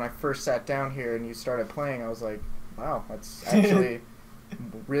think when I first sat down here and you started playing, I was like, wow, that's actually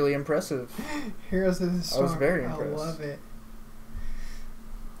really impressive. Heroes of the Storm. I was very impressed. I love it.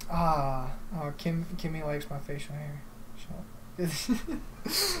 Kimmy likes my facial hair.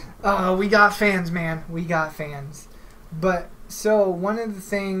 We got fans, man. We got fans. But, so, one of the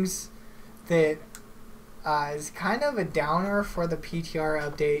things that is kind of a downer for the PTR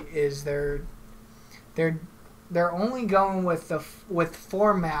update is they're only going with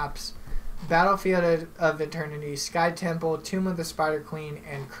 4 maps: Battlefield of Eternity, Sky Temple, Tomb of the Spider Queen,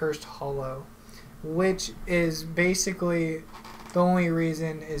 and Cursed Hollow, which is basically the only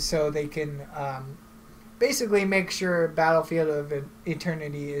reason is so they can basically make sure Battlefield of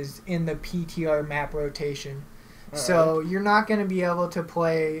Eternity is in the PTR map rotation. So you're not going to be able to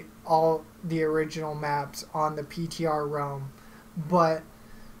play all the original maps on the PTR roam, but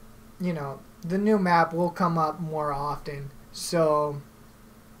the new map will come up more often. So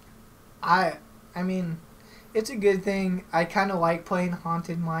I mean, it's a good thing. I kind of like playing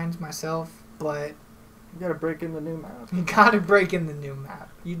Haunted Mines myself, but you gotta break in the new map. You gotta break in the new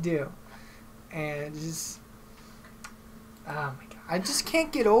map. You do, and just oh my God, I just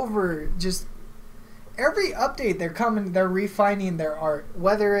can't get over just. Every update they're refining their art,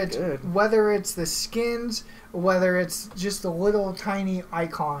 whether it's the skins, whether it's just the little tiny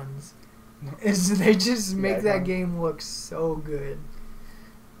icons. They just make that game look so good.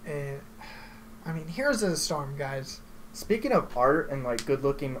 And I mean, Heroes of the Storm, guys. Speaking of art and like good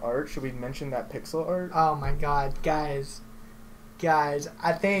looking art, should we mention that pixel art? Oh my God, guys,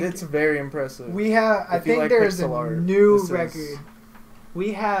 I think it's very impressive. I think there's a new record.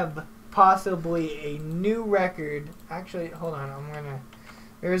 We have possibly a new record. Actually, hold on.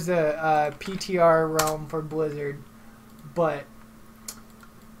 There's a PTR realm for Blizzard, but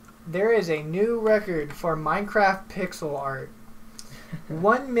there is a new record for Minecraft pixel art.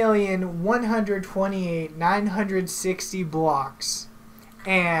 1,128,960 blocks,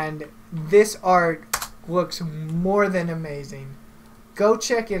 and this art looks more than amazing. Go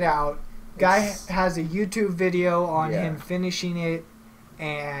check it out. Guy has a YouTube video on him finishing it,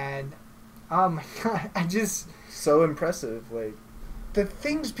 and oh my God, so impressive, like the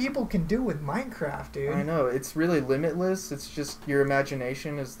things people can do with Minecraft, dude. I know, it's really limitless. It's just your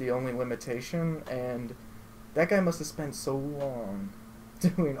imagination is the only limitation, and that guy must have spent so long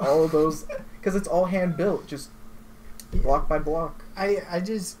doing all of those because it's all hand built, just block by block. I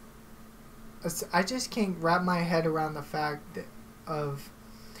just can't wrap my head around the fact of,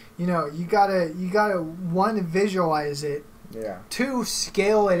 you gotta 1, visualize it, 2,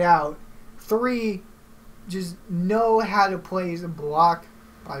 scale it out, 3, just know how to play block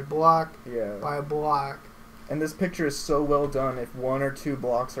by block by block, And this picture is so well done. If 1 or 2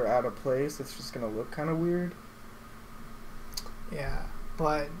 blocks are out of place, it's just gonna look kind of weird. Yeah,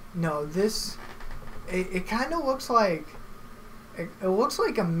 but no, this it kind of looks like it looks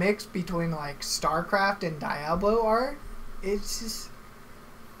like a mix between like StarCraft and Diablo art. It's just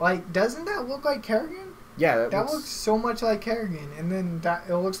like, doesn't that look like Kerrigan? Yeah, that looks so much like Kerrigan, and then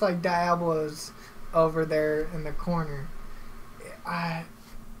it looks like Diablo's over there in the corner. I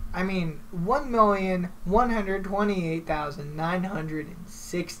mean,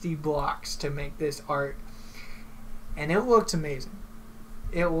 1,128,960 blocks to make this art, and it looks amazing.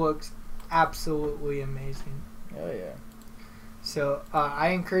 It looks absolutely amazing. Oh yeah. So I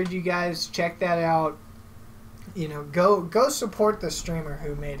encourage you guys, check that out. You know, go support the streamer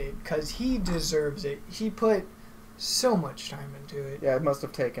who made it, because he deserves it. He put so much time into it. Yeah, it must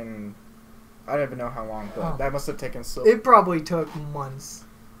have taken, I don't even know how long, but that must have taken so... It probably took months.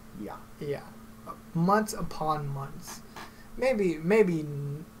 Yeah. Yeah. Months upon months. Maybe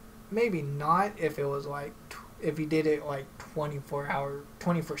not if it was like, if he did it like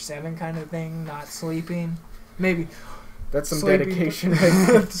 24/7 kind of thing, not sleeping. Maybe. That's some sleeping dedication.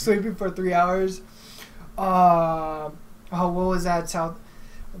 Sleeping for 3 hours. What was that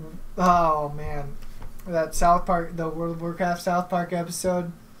Oh man, that South Park, the World of Warcraft South Park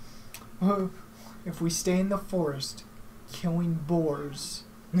episode. If we stay in the forest, killing boars,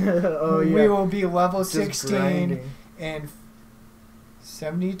 Oh we yeah. will be level Just 16 grinding. in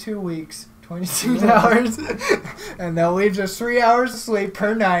 72 weeks, 22 hours, and they'll leave just 3 hours of sleep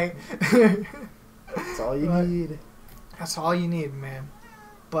per night. That's all you need. That's all you need, man.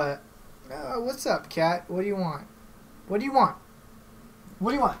 But what's up, cat? What do you want? What do you want?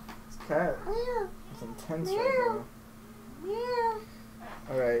 What do you want? This cat is intense right now.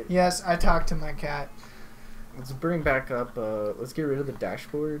 Alright, Yes, I talked to my cat. let's bring back up, let's get rid of the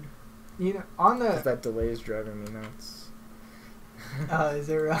dashboard. You know, on Because the that delay is driving me nuts. is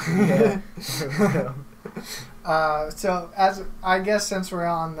there Yeah. so as I guess, since we're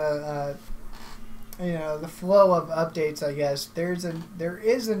on the the flow of updates, I guess there is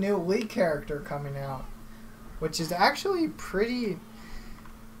a new League character coming out, which is actually pretty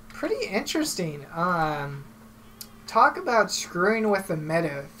interesting. Talk about screwing with the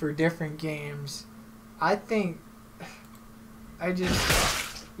meta for different games. I think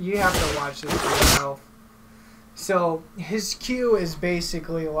you have to watch this for yourself. So his Q is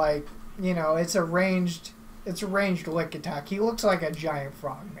basically like, it's a ranged lick attack. He looks like a giant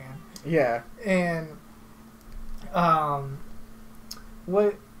frog, man. Yeah. And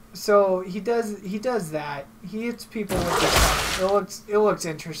so he does that. He hits people with the sun. It looks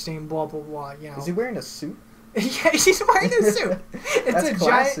interesting, blah blah blah, Is he wearing a suit? Yeah, he's wearing a suit. That's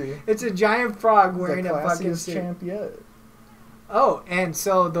classy. It's a giant frog He's wearing the a fucking classiest suit. champ yet. Oh, and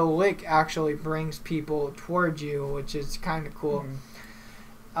so the lick actually brings people towards you, which is kind of cool.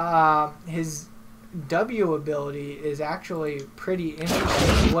 His W ability is actually pretty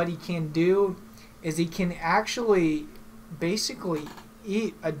interesting. What he can do is he can actually basically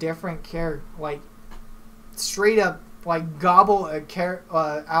eat a different character, like straight up, like gobble a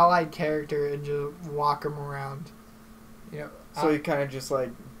allied character and just walk him around. So he kind of just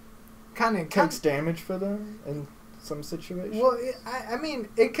like takes damage for them in some situations. Well, I mean,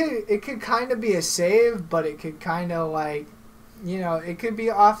 it could kind of be a save, but it could kind of like, it could be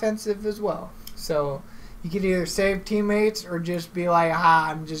offensive as well. So you could either save teammates or just be like,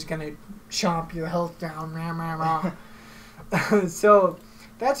 I'm just gonna chomp your health down. Rah, rah, rah. So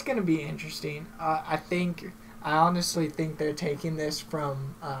that's gonna be interesting. I honestly think they're taking this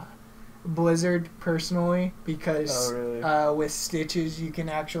from Blizzard personally, because with Stitches you can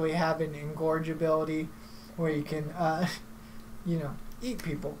actually have an engorge ability where you can eat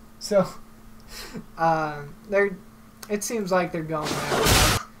people. So it seems like they're going that way.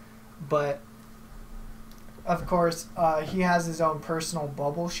 But of course he has his own personal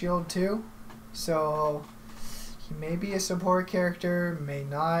bubble shield too, so he may be a support character, may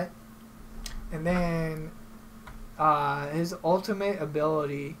not. And then his ultimate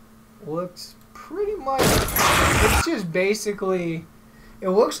ability looks pretty much, it's just basically, it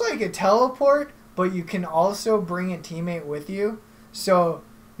looks like a teleport, but you can also bring a teammate with you. So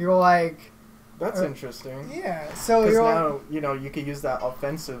you're like, that's interesting. Yeah, so because you're now you could use that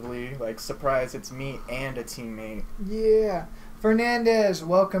offensively, like surprise, it's me and a teammate. Yeah, Fernandez,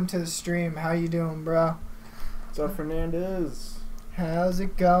 welcome to the stream. How you doing, bro? What's up, Fernandez? How's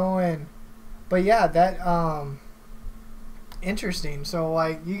it going? But yeah, that interesting. So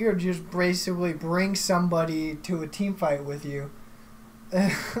like, you could just basically bring somebody to a team fight with you.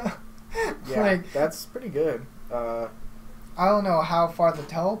 Yeah, like, that's pretty good. I don't know how far the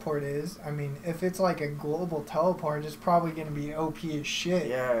teleport is. I mean, if it's like a global teleport, it's probably going to be OP as shit.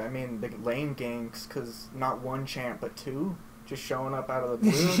 Yeah, I mean, the lane ganks, because not one champ, but two, just showing up out of the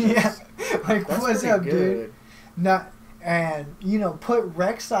blue. Yeah. Like, that's what's pretty up, good. dude? And, put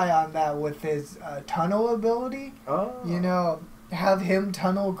Rek'Sai on that with his tunnel ability. Oh. Have him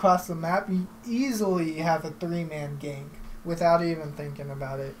tunnel across the map. You easily have a 3-man gank without even thinking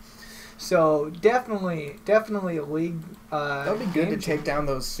about it. So definitely a league. That would be good to take down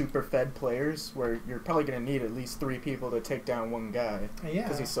those super fed players, where you're probably going to need at least 3 people to take down one guy. Yeah,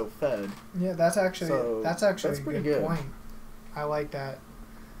 because he's so fed. Yeah, that's actually a pretty good point. I like that.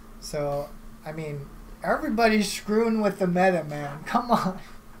 So, I mean, everybody's screwing with the meta, man. Come on,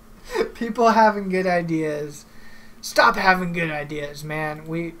 people having good ideas. Stop having good ideas,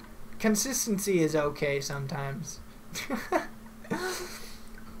 man. Consistency is okay sometimes.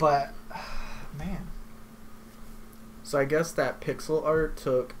 But, man. So I guess that pixel art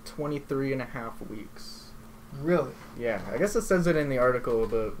took 23.5 weeks. Really? Yeah, I guess it says it in the article,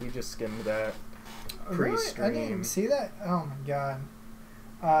 but we just skimmed that pre-stream. Really? I didn't see that. Oh my god.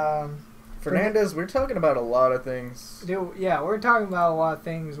 Fernandez, we're talking about a lot of things. Dude, yeah, we're talking about a lot of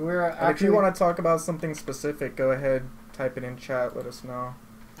things. If you want to talk about something specific, go ahead, type it in chat, let us know.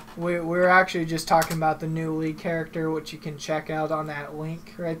 We're actually just talking about the new league character, which you can check out on that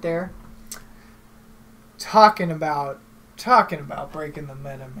link right there. Talking about breaking the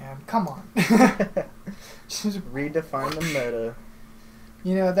meta, man. Come on. Just redefine the meta.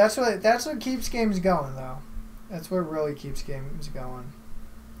 That's what keeps games going, though. That's what really keeps games going.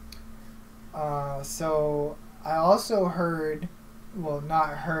 So I also heard, well, not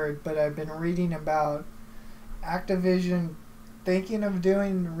heard, but I've been reading about Activision thinking of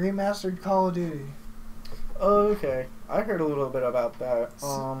doing remastered Call of Duty. Oh, okay. I heard a little bit about that.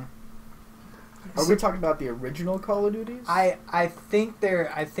 Are we talking about the original Call of Duties? I think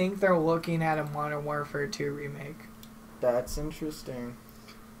they're looking at a Modern Warfare 2 remake. That's interesting.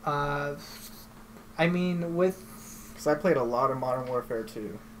 I mean, because I played a lot of Modern Warfare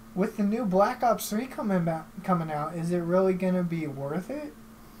 2. With the new Black Ops 3 coming out, is it really gonna be worth it?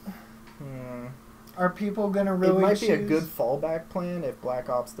 Are people gonna really? It might be a good fallback plan if Black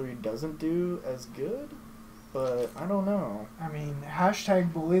Ops 3 doesn't do as good, but I don't know. I mean,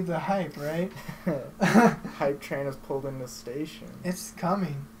 # believe the hype, right? Hype train has pulled in the station. It's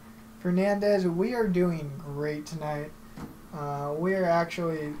coming. Fernandez, we are doing great tonight. We are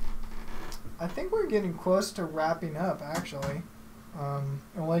actually, I think we're getting close to wrapping up, actually.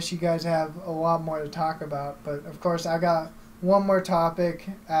 Unless you guys have a lot more to talk about. But, of course, I got one more topic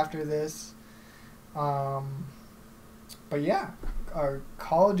after this. But, yeah, our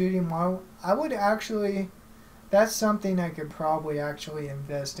Call of Duty model, I would actually, that's something I could probably actually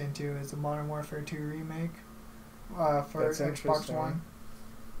invest into, is the Modern Warfare 2 remake for Xbox One.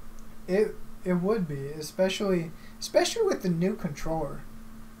 It would be, especially with the new controller.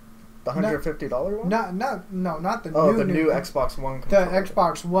 The $150 one? Not the the new Xbox One controller. The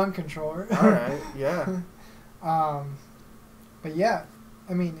Xbox One controller. Alright, yeah. But yeah,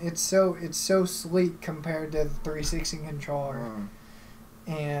 I mean it's so sleek compared to the 360 controller.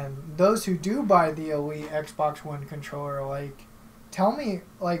 And those who do buy the Elite Xbox One controller, like, tell me,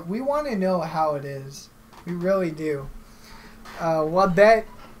 like, we want to know how it is. We really do. Wabet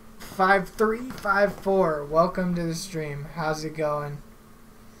 5354, welcome to the stream. How's it going?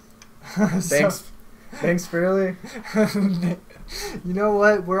 Thanks, Fairley. You know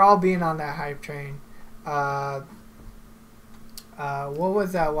what? We're all being on that hype train. What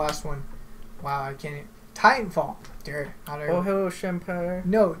was that last one? Wow, I can't. Titanfall. Oh, hello, Shenpai.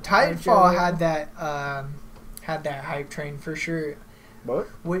 No, Titanfall had that hype train for sure. What?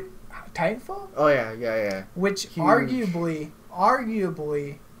 Titanfall? Oh yeah. Which huge.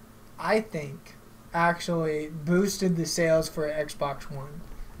 arguably, I think, actually boosted the sales for Xbox One.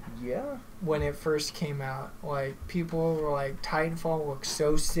 Yeah. When it first came out, like, people were like, Titanfall looks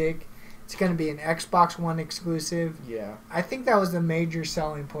so sick. It's going to be an Xbox One exclusive. Yeah. I think that was the major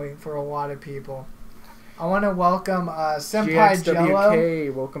selling point for a lot of people. I want to welcome Senpai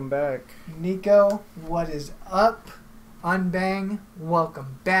Jello. Welcome back. Nico, what is up? Unbang,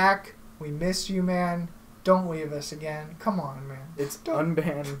 welcome back. We missed you, man. Don't leave us again. Come on, man. It's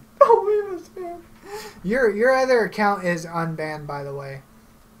unbanned. Don't leave us, man. Your other account is unbanned, by the way.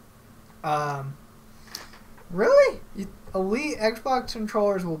 Really? Elite Xbox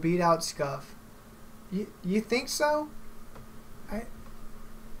controllers will beat out Scuff. You think so?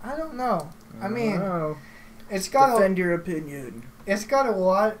 I don't know. I mean, it's got defend your opinion. It's got a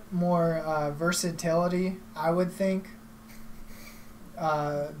lot more versatility, I would think,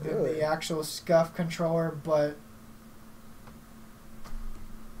 than the actual Scuff controller. But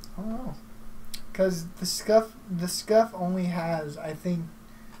I don't know. Because the Scuff only has, I think,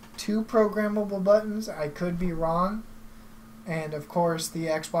 2 programmable buttons. I could be wrong. And of course, the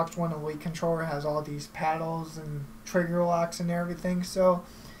Xbox One Elite controller has all these paddles and trigger locks and everything. So,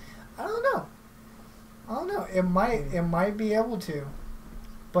 I don't know. It might be able to.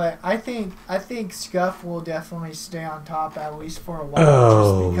 But I think Scuff will definitely stay on top at least for a while.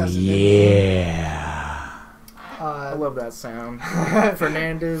 Oh, just because yeah. I love that sound.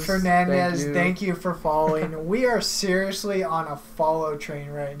 Fernandez, thank you for following. We are seriously on a follow train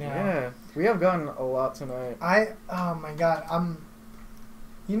right now. Yeah, we have gotten a lot tonight. Oh my god,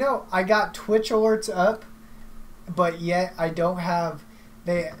 I got Twitch alerts up, but yet I don't have.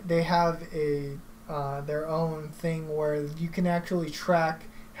 They have a their own thing where you can actually track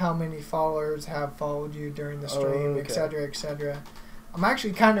how many followers have followed you during the stream, etc., etc. I'm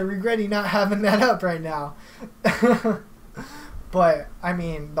actually kind of regretting not having that up right now. But, I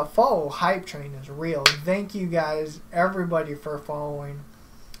mean, the follow hype train is real. Thank you guys, everybody, for following.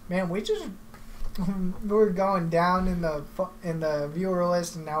 Man, we're going down in the viewer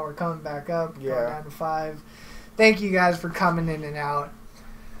list, and now we're coming back up, going down to 5. Thank you guys for coming in and out.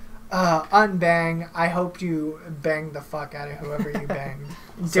 Unbang. I hope you bang the fuck out of whoever you banged.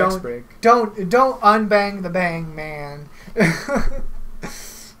 Don't unbang the bang man.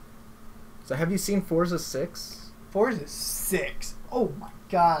 So have you seen Forza 6? Forza 6. Oh my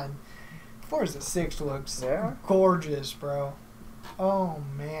god. Forza 6 looks gorgeous, bro. Oh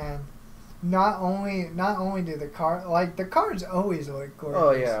man. Not only do the cars always look gorgeous.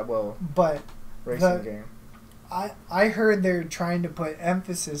 Oh yeah, well. But racing game. I heard they're trying to put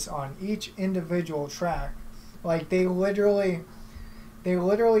emphasis on each individual track. Like they literally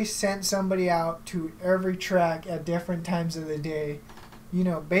sent somebody out to every track at different times of the day,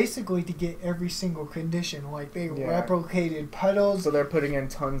 basically to get every single condition. Like they replicated puddles. So they're putting in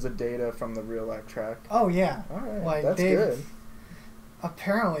tons of data from the real life track. Oh yeah. All right, like that's good.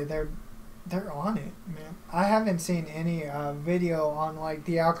 Apparently they're on it, man. I haven't seen any video on like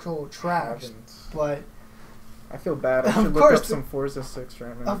the actual tracks, but I feel bad. I should look up some Forza 6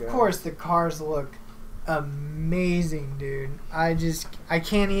 right now. Of course, the cars look amazing, dude. I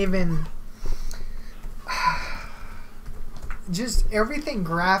can't even. Just everything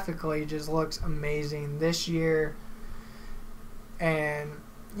graphically just looks amazing this year. And,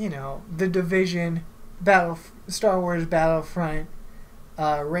 The Division, Star Wars Battlefront,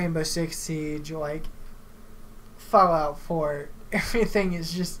 Rainbow Six Siege, like Fallout 4, everything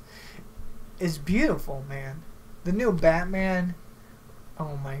is beautiful, man. The new Batman,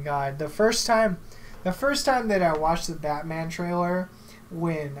 oh my god. The first time that I watched the Batman trailer,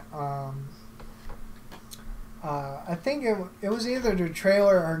 when I think it was either the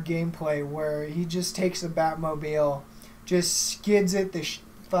trailer or gameplay where he just takes the Batmobile, just skids it the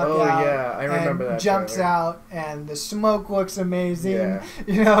fuck out. Oh yeah, I remember that. Jumps trailer. out and the smoke looks amazing.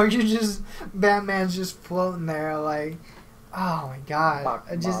 Yeah. Batman's just floating there like, oh my god.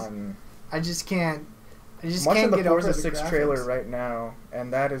 I just can't. I'm watching the get Forza over the 6 graphics. trailer right now,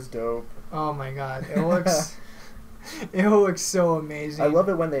 and that is dope. Oh my god, it looks it looks so amazing. I love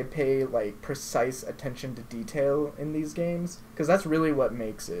it when they pay like precise attention to detail in these games, because that's really what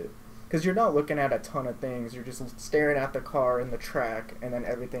makes it. Because you're not looking at a ton of things, you're just staring at the car and the track, and then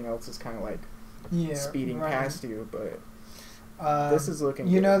everything else is kind of like speeding past you. But this is looking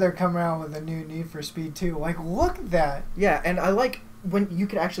good. They're coming out with a new Need for Speed 2. Like, look at that. Yeah, and I like when you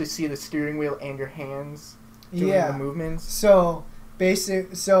can actually see the steering wheel and your hands doing the movements. So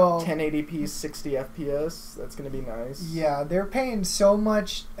 1080p 60 FPS, that's gonna be nice. Yeah, they're paying so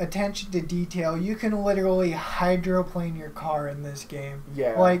much attention to detail. You can literally hydroplane your car in this game.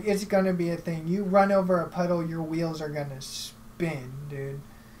 Yeah, like it's gonna be a thing. You run over a puddle, your wheels are gonna spin, dude.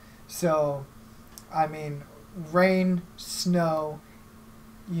 So I mean, rain, snow,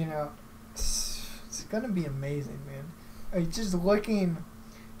 it's gonna be amazing, man. Like, just looking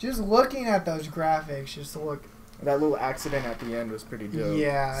at those graphics, just look. That little accident at the end was pretty dope.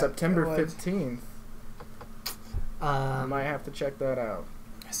 Yeah. September 15th. I I might have to check that out.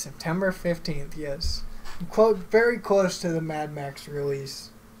 September 15th, yes. Very close to the Mad Max release.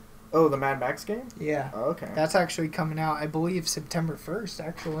 Oh, the Mad Max game? Yeah. Oh, okay. That's actually coming out, I believe, September 1st,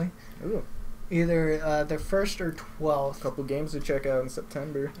 actually. Ooh. Either the 1st or 12th. Couple games to check out in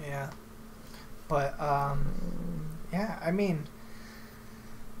September. Yeah. But, yeah, I mean...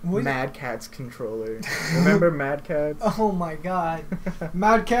 Mad Catz controller. Remember Mad Catz? Oh my god.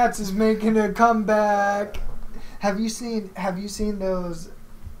 Mad Catz is making a comeback. Have you seen those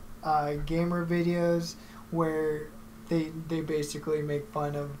gamer videos where they basically make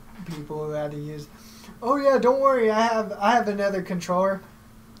fun of people who had to use, oh yeah, don't worry, I have another controller.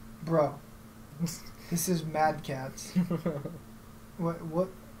 Bro, this is Mad Cats.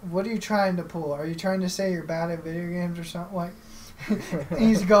 What are you trying to pull? Are you trying to say you're bad at video games or something? Like,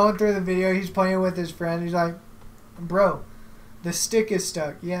 he's going through the video. He's playing with his friend. He's like, bro, the stick is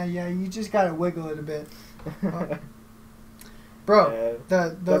stuck. Yeah, you just gotta wiggle it a bit. Bro,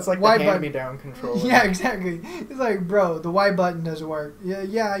 the that's like Y the button. hand-me-down controller. Yeah, exactly. It's like, bro, the Y button doesn't work.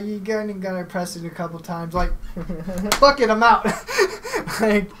 Yeah, you gotta press it a couple times. Like, fuck it, I'm out.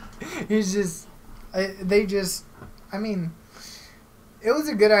 Like, he's just, I mean, it was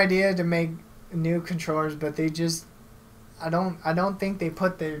a good idea to make new controllers, but they just, I don't think they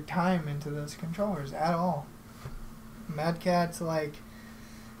put their time into those controllers at all. Mad Cat's like,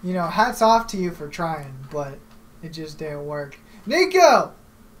 hats off to you for trying, but it just didn't work. Nico!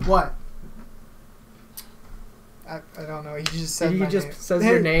 What? I don't know. He just said my name. Says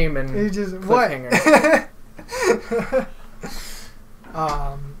your name and he just cliffhanger.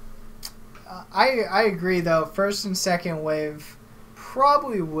 What? I agree though. First and second wave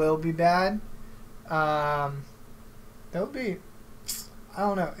probably will be bad. That would be. I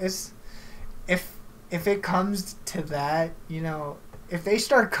don't know. It's if it comes to that, if they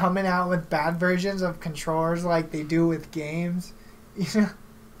start coming out with bad versions of controllers like they do with games,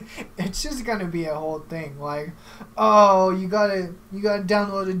 it's just gonna be a whole thing. Like, oh, you gotta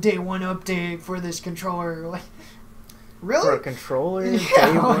download a day one update for this controller. Like, really? For a controller,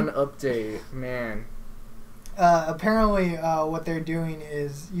 Yeah. day one update, man. Apparently, what they're doing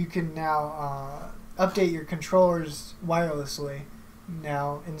is you can now update your controllers wirelessly.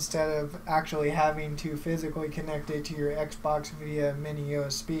 Now, instead of actually having to physically connect it to your Xbox via mini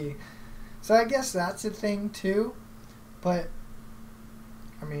USB. So I guess that's a thing too. But,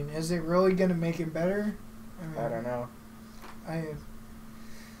 I mean, is it really going to make it better? I don't know. I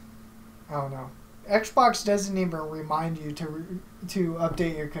don't know. Xbox doesn't even remind you to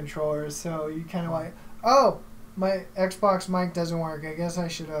update your controllers, so you kind of like, oh, my Xbox mic doesn't work. I guess I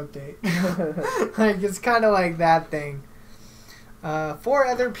should update. Like, it's kind of like that thing. 4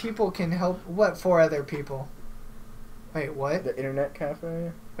 other people can help. What 4 other people? Wait, what? The internet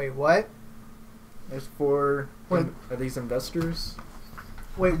cafe. Wait, what? There's 4 What? Are these investors?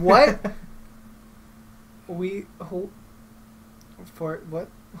 Wait, what? Who? For what?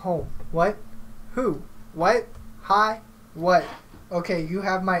 Home. What? Who? What? Hi? What? Okay, you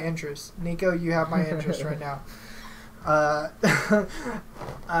have my interest. Nico, you have my interest right now.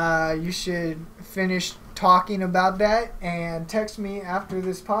 You should finish talking about that and text me after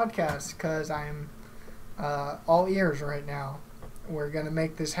this podcast because I'm all ears right now. We're going to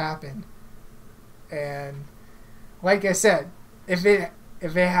make this happen. And like I said, if it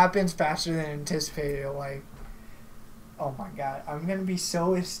happens faster than anticipated, like, oh my god, I'm going to be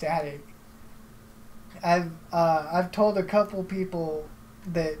so ecstatic. I've told a couple people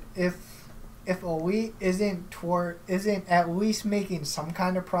that if Elite isn't at least making some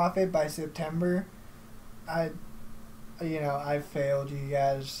kind of profit by September, I failed you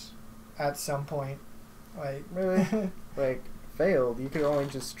guys at some point. Like, Really? Like, failed? You could only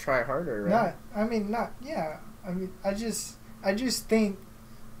just try harder, right? I just think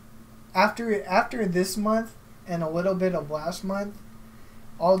after this month and a little bit of last month,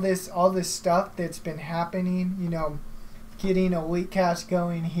 all this stuff that's been happening, getting Elite Cast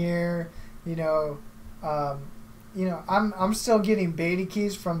going here, I'm still getting beta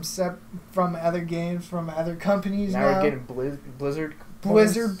keys from other games, from other companies now. Now we're getting Blizzard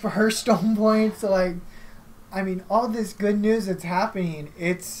Hearthstone points. Like, I mean, all this good news that's happening,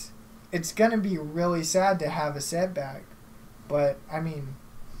 it's gonna be really sad to have a setback. But I mean,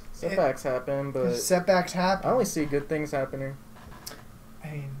 setbacks happen, but setbacks happen. I only see good things happening.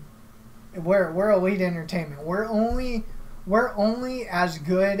 I mean, we're Elite Entertainment. We're only as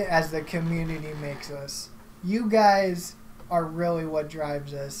good as the community makes us. You guys are really what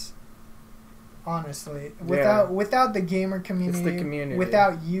drives us. Honestly, without the gamer community, it's the community.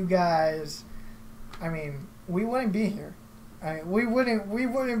 Without you guys, I mean, we wouldn't be here. We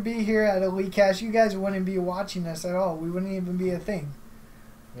wouldn't be here at Elite Cast. You guys wouldn't be watching us at all. We wouldn't even be a thing.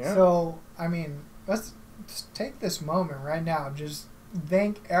 Yeah. So, I mean, let's just take this moment right now. Just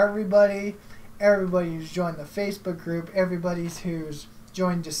thank everybody who's joined the Facebook group, everybody who's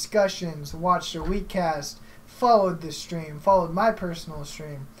joined discussions, watched the Weekcast, followed the stream, followed my personal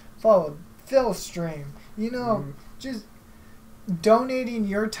stream, followed Phil's stream. Just donating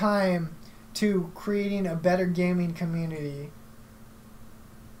your time to creating a better gaming community.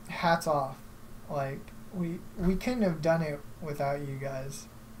 Hats off. Like, we couldn't have done it without you guys.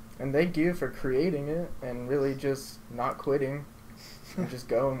 And thank you for creating it and really just not quitting and just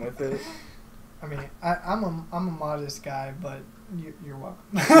going with it. I mean, I'm a modest guy, but you're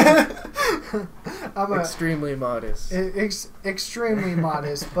welcome. I'm extremely modest. Extremely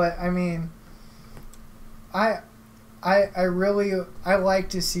modest, but I mean, I really like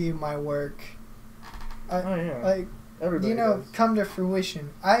to see my work. Like everybody does. come to fruition.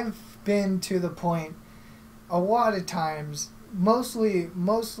 I've been to the point a lot of times, mostly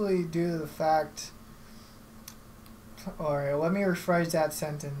due to the fact. All right, let me rephrase that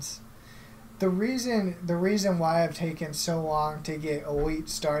sentence. The reason why I've taken so long to get Elite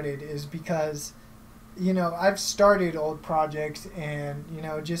started is because, I've started old projects and,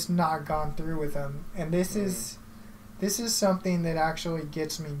 just not gone through with them. And this is something that actually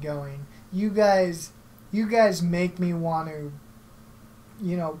gets me going. You guys make me want to,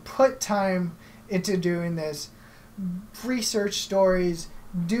 put time into doing this, research stories,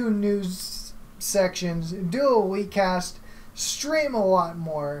 do news sections, do a WeCast, stream a lot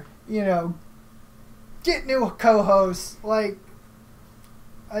more, get new co-hosts. Like,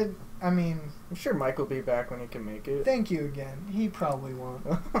 I mean, I'm sure Mike will be back when he can make it. Thank you again. He probably won't.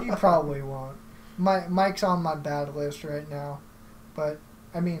 He probably won't. Mike's on my bad list right now, but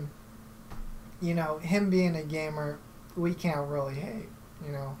I mean, him being a gamer, we can't really hate.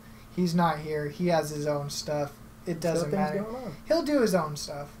 He's not here. He has his own stuff. It doesn't matter. He'll do his own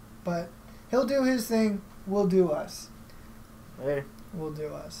stuff, but he'll do his thing. We'll do us. Hey. We'll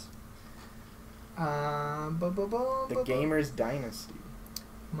do us. The Gamer's Dynasty.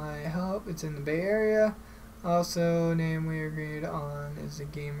 My help. It's in the Bay Area. Also, name we agreed on is the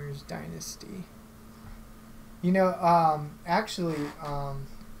Gamer's Dynasty. Actually,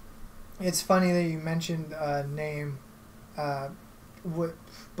 it's funny that you mentioned name. But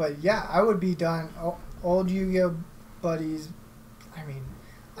yeah, I would be done. Old Yu-Gi-Oh buddies. I mean,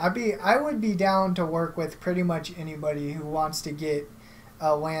 I would be down to work with pretty much anybody who wants to get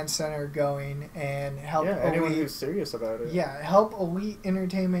a LAN center going and help. Yeah, anyone who's serious about it. Yeah, help Elite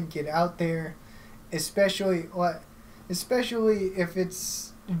Entertainment get out there, especially if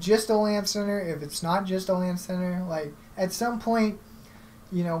it's just a LAN center. If it's not just a LAN center, like at some point,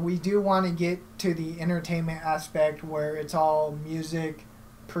 we do want to get to the entertainment aspect where it's all music,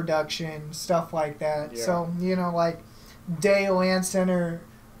 production, stuff like that. Yeah. So like day LAN center,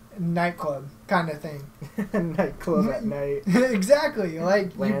 nightclub kind of thing. Nightclub at night. Exactly.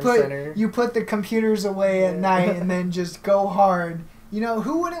 Like LAN you put the computers away at night and then just go hard.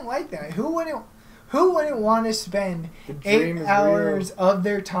 Who wouldn't like that? Who wouldn't want to spend 8 hours of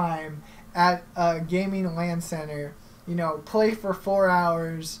their time at a gaming LAN center, play for 4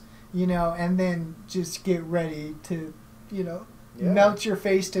 hours, and then just get ready to, melt your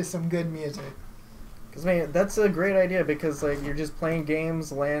face to some good music. Because, man, that's a great idea because, like, you're just playing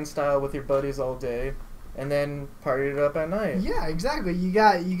games LAN style with your buddies all day and then party it up at night. Yeah, exactly. You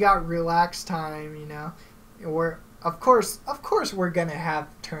got relaxed time, Or of course we're going to have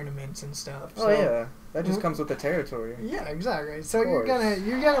tournaments and stuff. So. Oh, yeah. That just comes with the territory. Yeah, exactly. So you're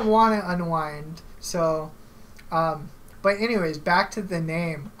gonna want to unwind. So, but anyways, back to the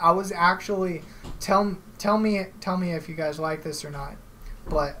name. I was actually tell me if you guys like this or not.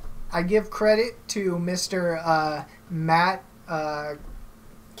 But I give credit to Mr. Matt Kefka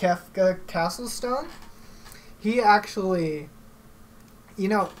Castlestone. He actually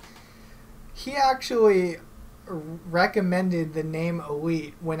recommended the name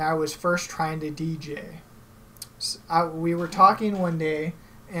Elite when I was first trying to DJ. We were talking one day,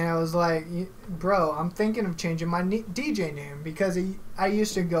 and I was like, bro, I'm thinking of changing my DJ name because I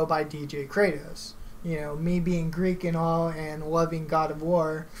used to go by DJ Kratos. Me being Greek and all and loving God of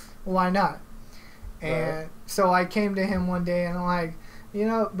War, why not? And so I came to him one day and I'm like,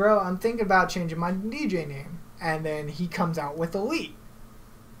 bro, I'm thinking about changing my DJ name. And then he comes out with Elite.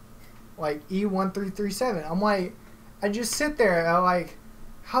 Like E1337. I'm like, I just sit there and I'm like,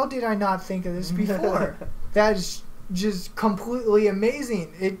 how did I not think of this before? That is just completely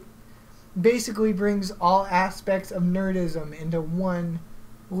amazing. It basically brings all aspects of nerdism into one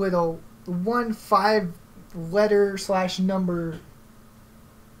 5-letter/number.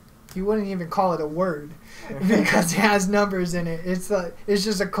 You wouldn't even call it a word because it has numbers in it. It's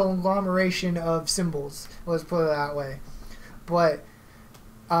just a conglomeration of symbols. Let's put it that way. But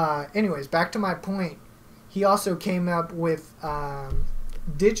anyways, back to my point. He also came up with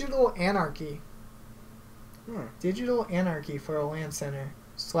Digital Anarchy. Digital Anarchy for a LAN center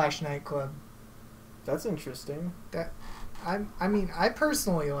 / nightclub. That's interesting. I mean, I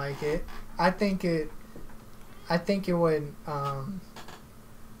personally like it. I think it would.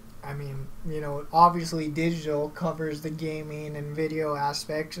 I mean, obviously digital covers the gaming and video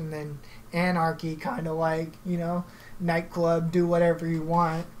aspects, and then anarchy kind of like, nightclub, do whatever you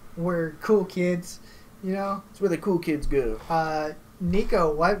want. we're cool kids, you know. It's where the cool kids go.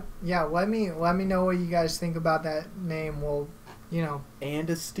 Nico, what? Yeah, let me know what you guys think about that name. Well, you know. And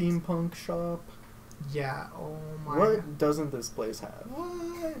a steampunk shop. Yeah. Oh my. What doesn't this place have?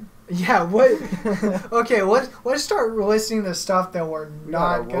 What? Yeah. What? Okay. Let's start listing the stuff that we're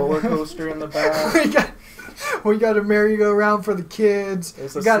not. Got a roller coaster in the back. we got a merry-go-round for the kids.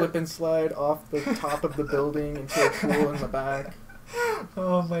 There's a slip and slide off the top of the building into a pool in the back.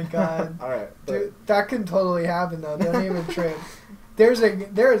 Oh my god. All right, dude, that can totally happen though. Don't even trip. There is a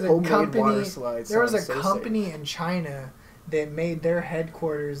company. There was a company in China that made their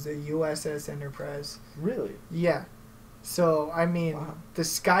headquarters the USS Enterprise. Really? Yeah. So I mean, wow. The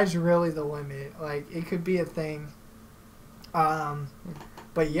sky's really the limit. Like it could be a thing.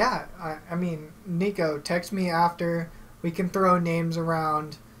 But yeah, I mean, Nico, text me after. We can throw names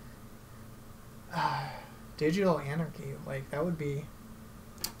around. Digital anarchy, like that would be a thing.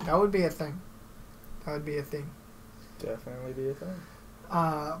 That would be a thing. Definitely be a thing.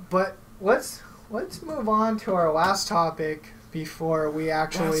 But let's move on to our last topic before we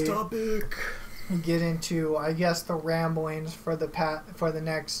actually get into, I guess, the ramblings for the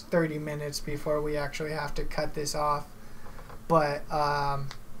next 30 minutes before we actually have to cut this off. But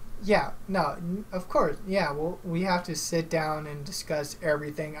yeah, no, of course, yeah. We have to sit down and discuss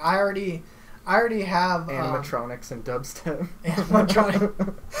everything. I already have animatronics and dubstep.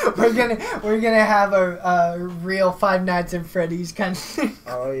 Animatronic. We're gonna have a real Five Nights at Freddy's kind of thing.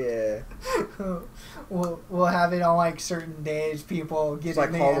 Oh yeah. We'll have it on like certain days. People get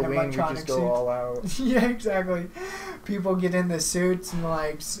in the Halloween, animatronic we just suits. go all out. Yeah, exactly. People get in the suits and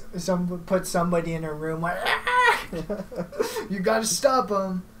like put somebody in a room like, you gotta stop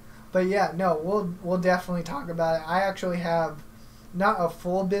them. But yeah, no, we'll definitely talk about it. I actually have not a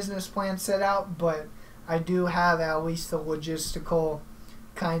full business plan set out, but I do have at least the logistical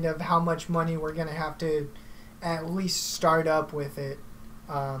kind of how much money we're gonna have to at least start up with it.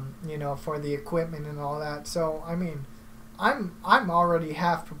 You know, for the equipment and all that. So I mean, I'm already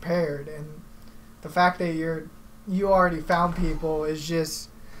half prepared, and the fact that you already found people is just,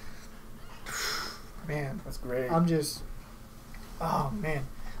 man, that's great. Oh man,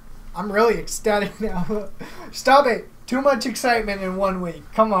 I'm really ecstatic now. Stop it! Too much excitement in 1 week.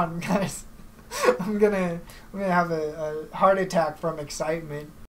 Come on, guys. I'm gonna have a heart attack from excitement.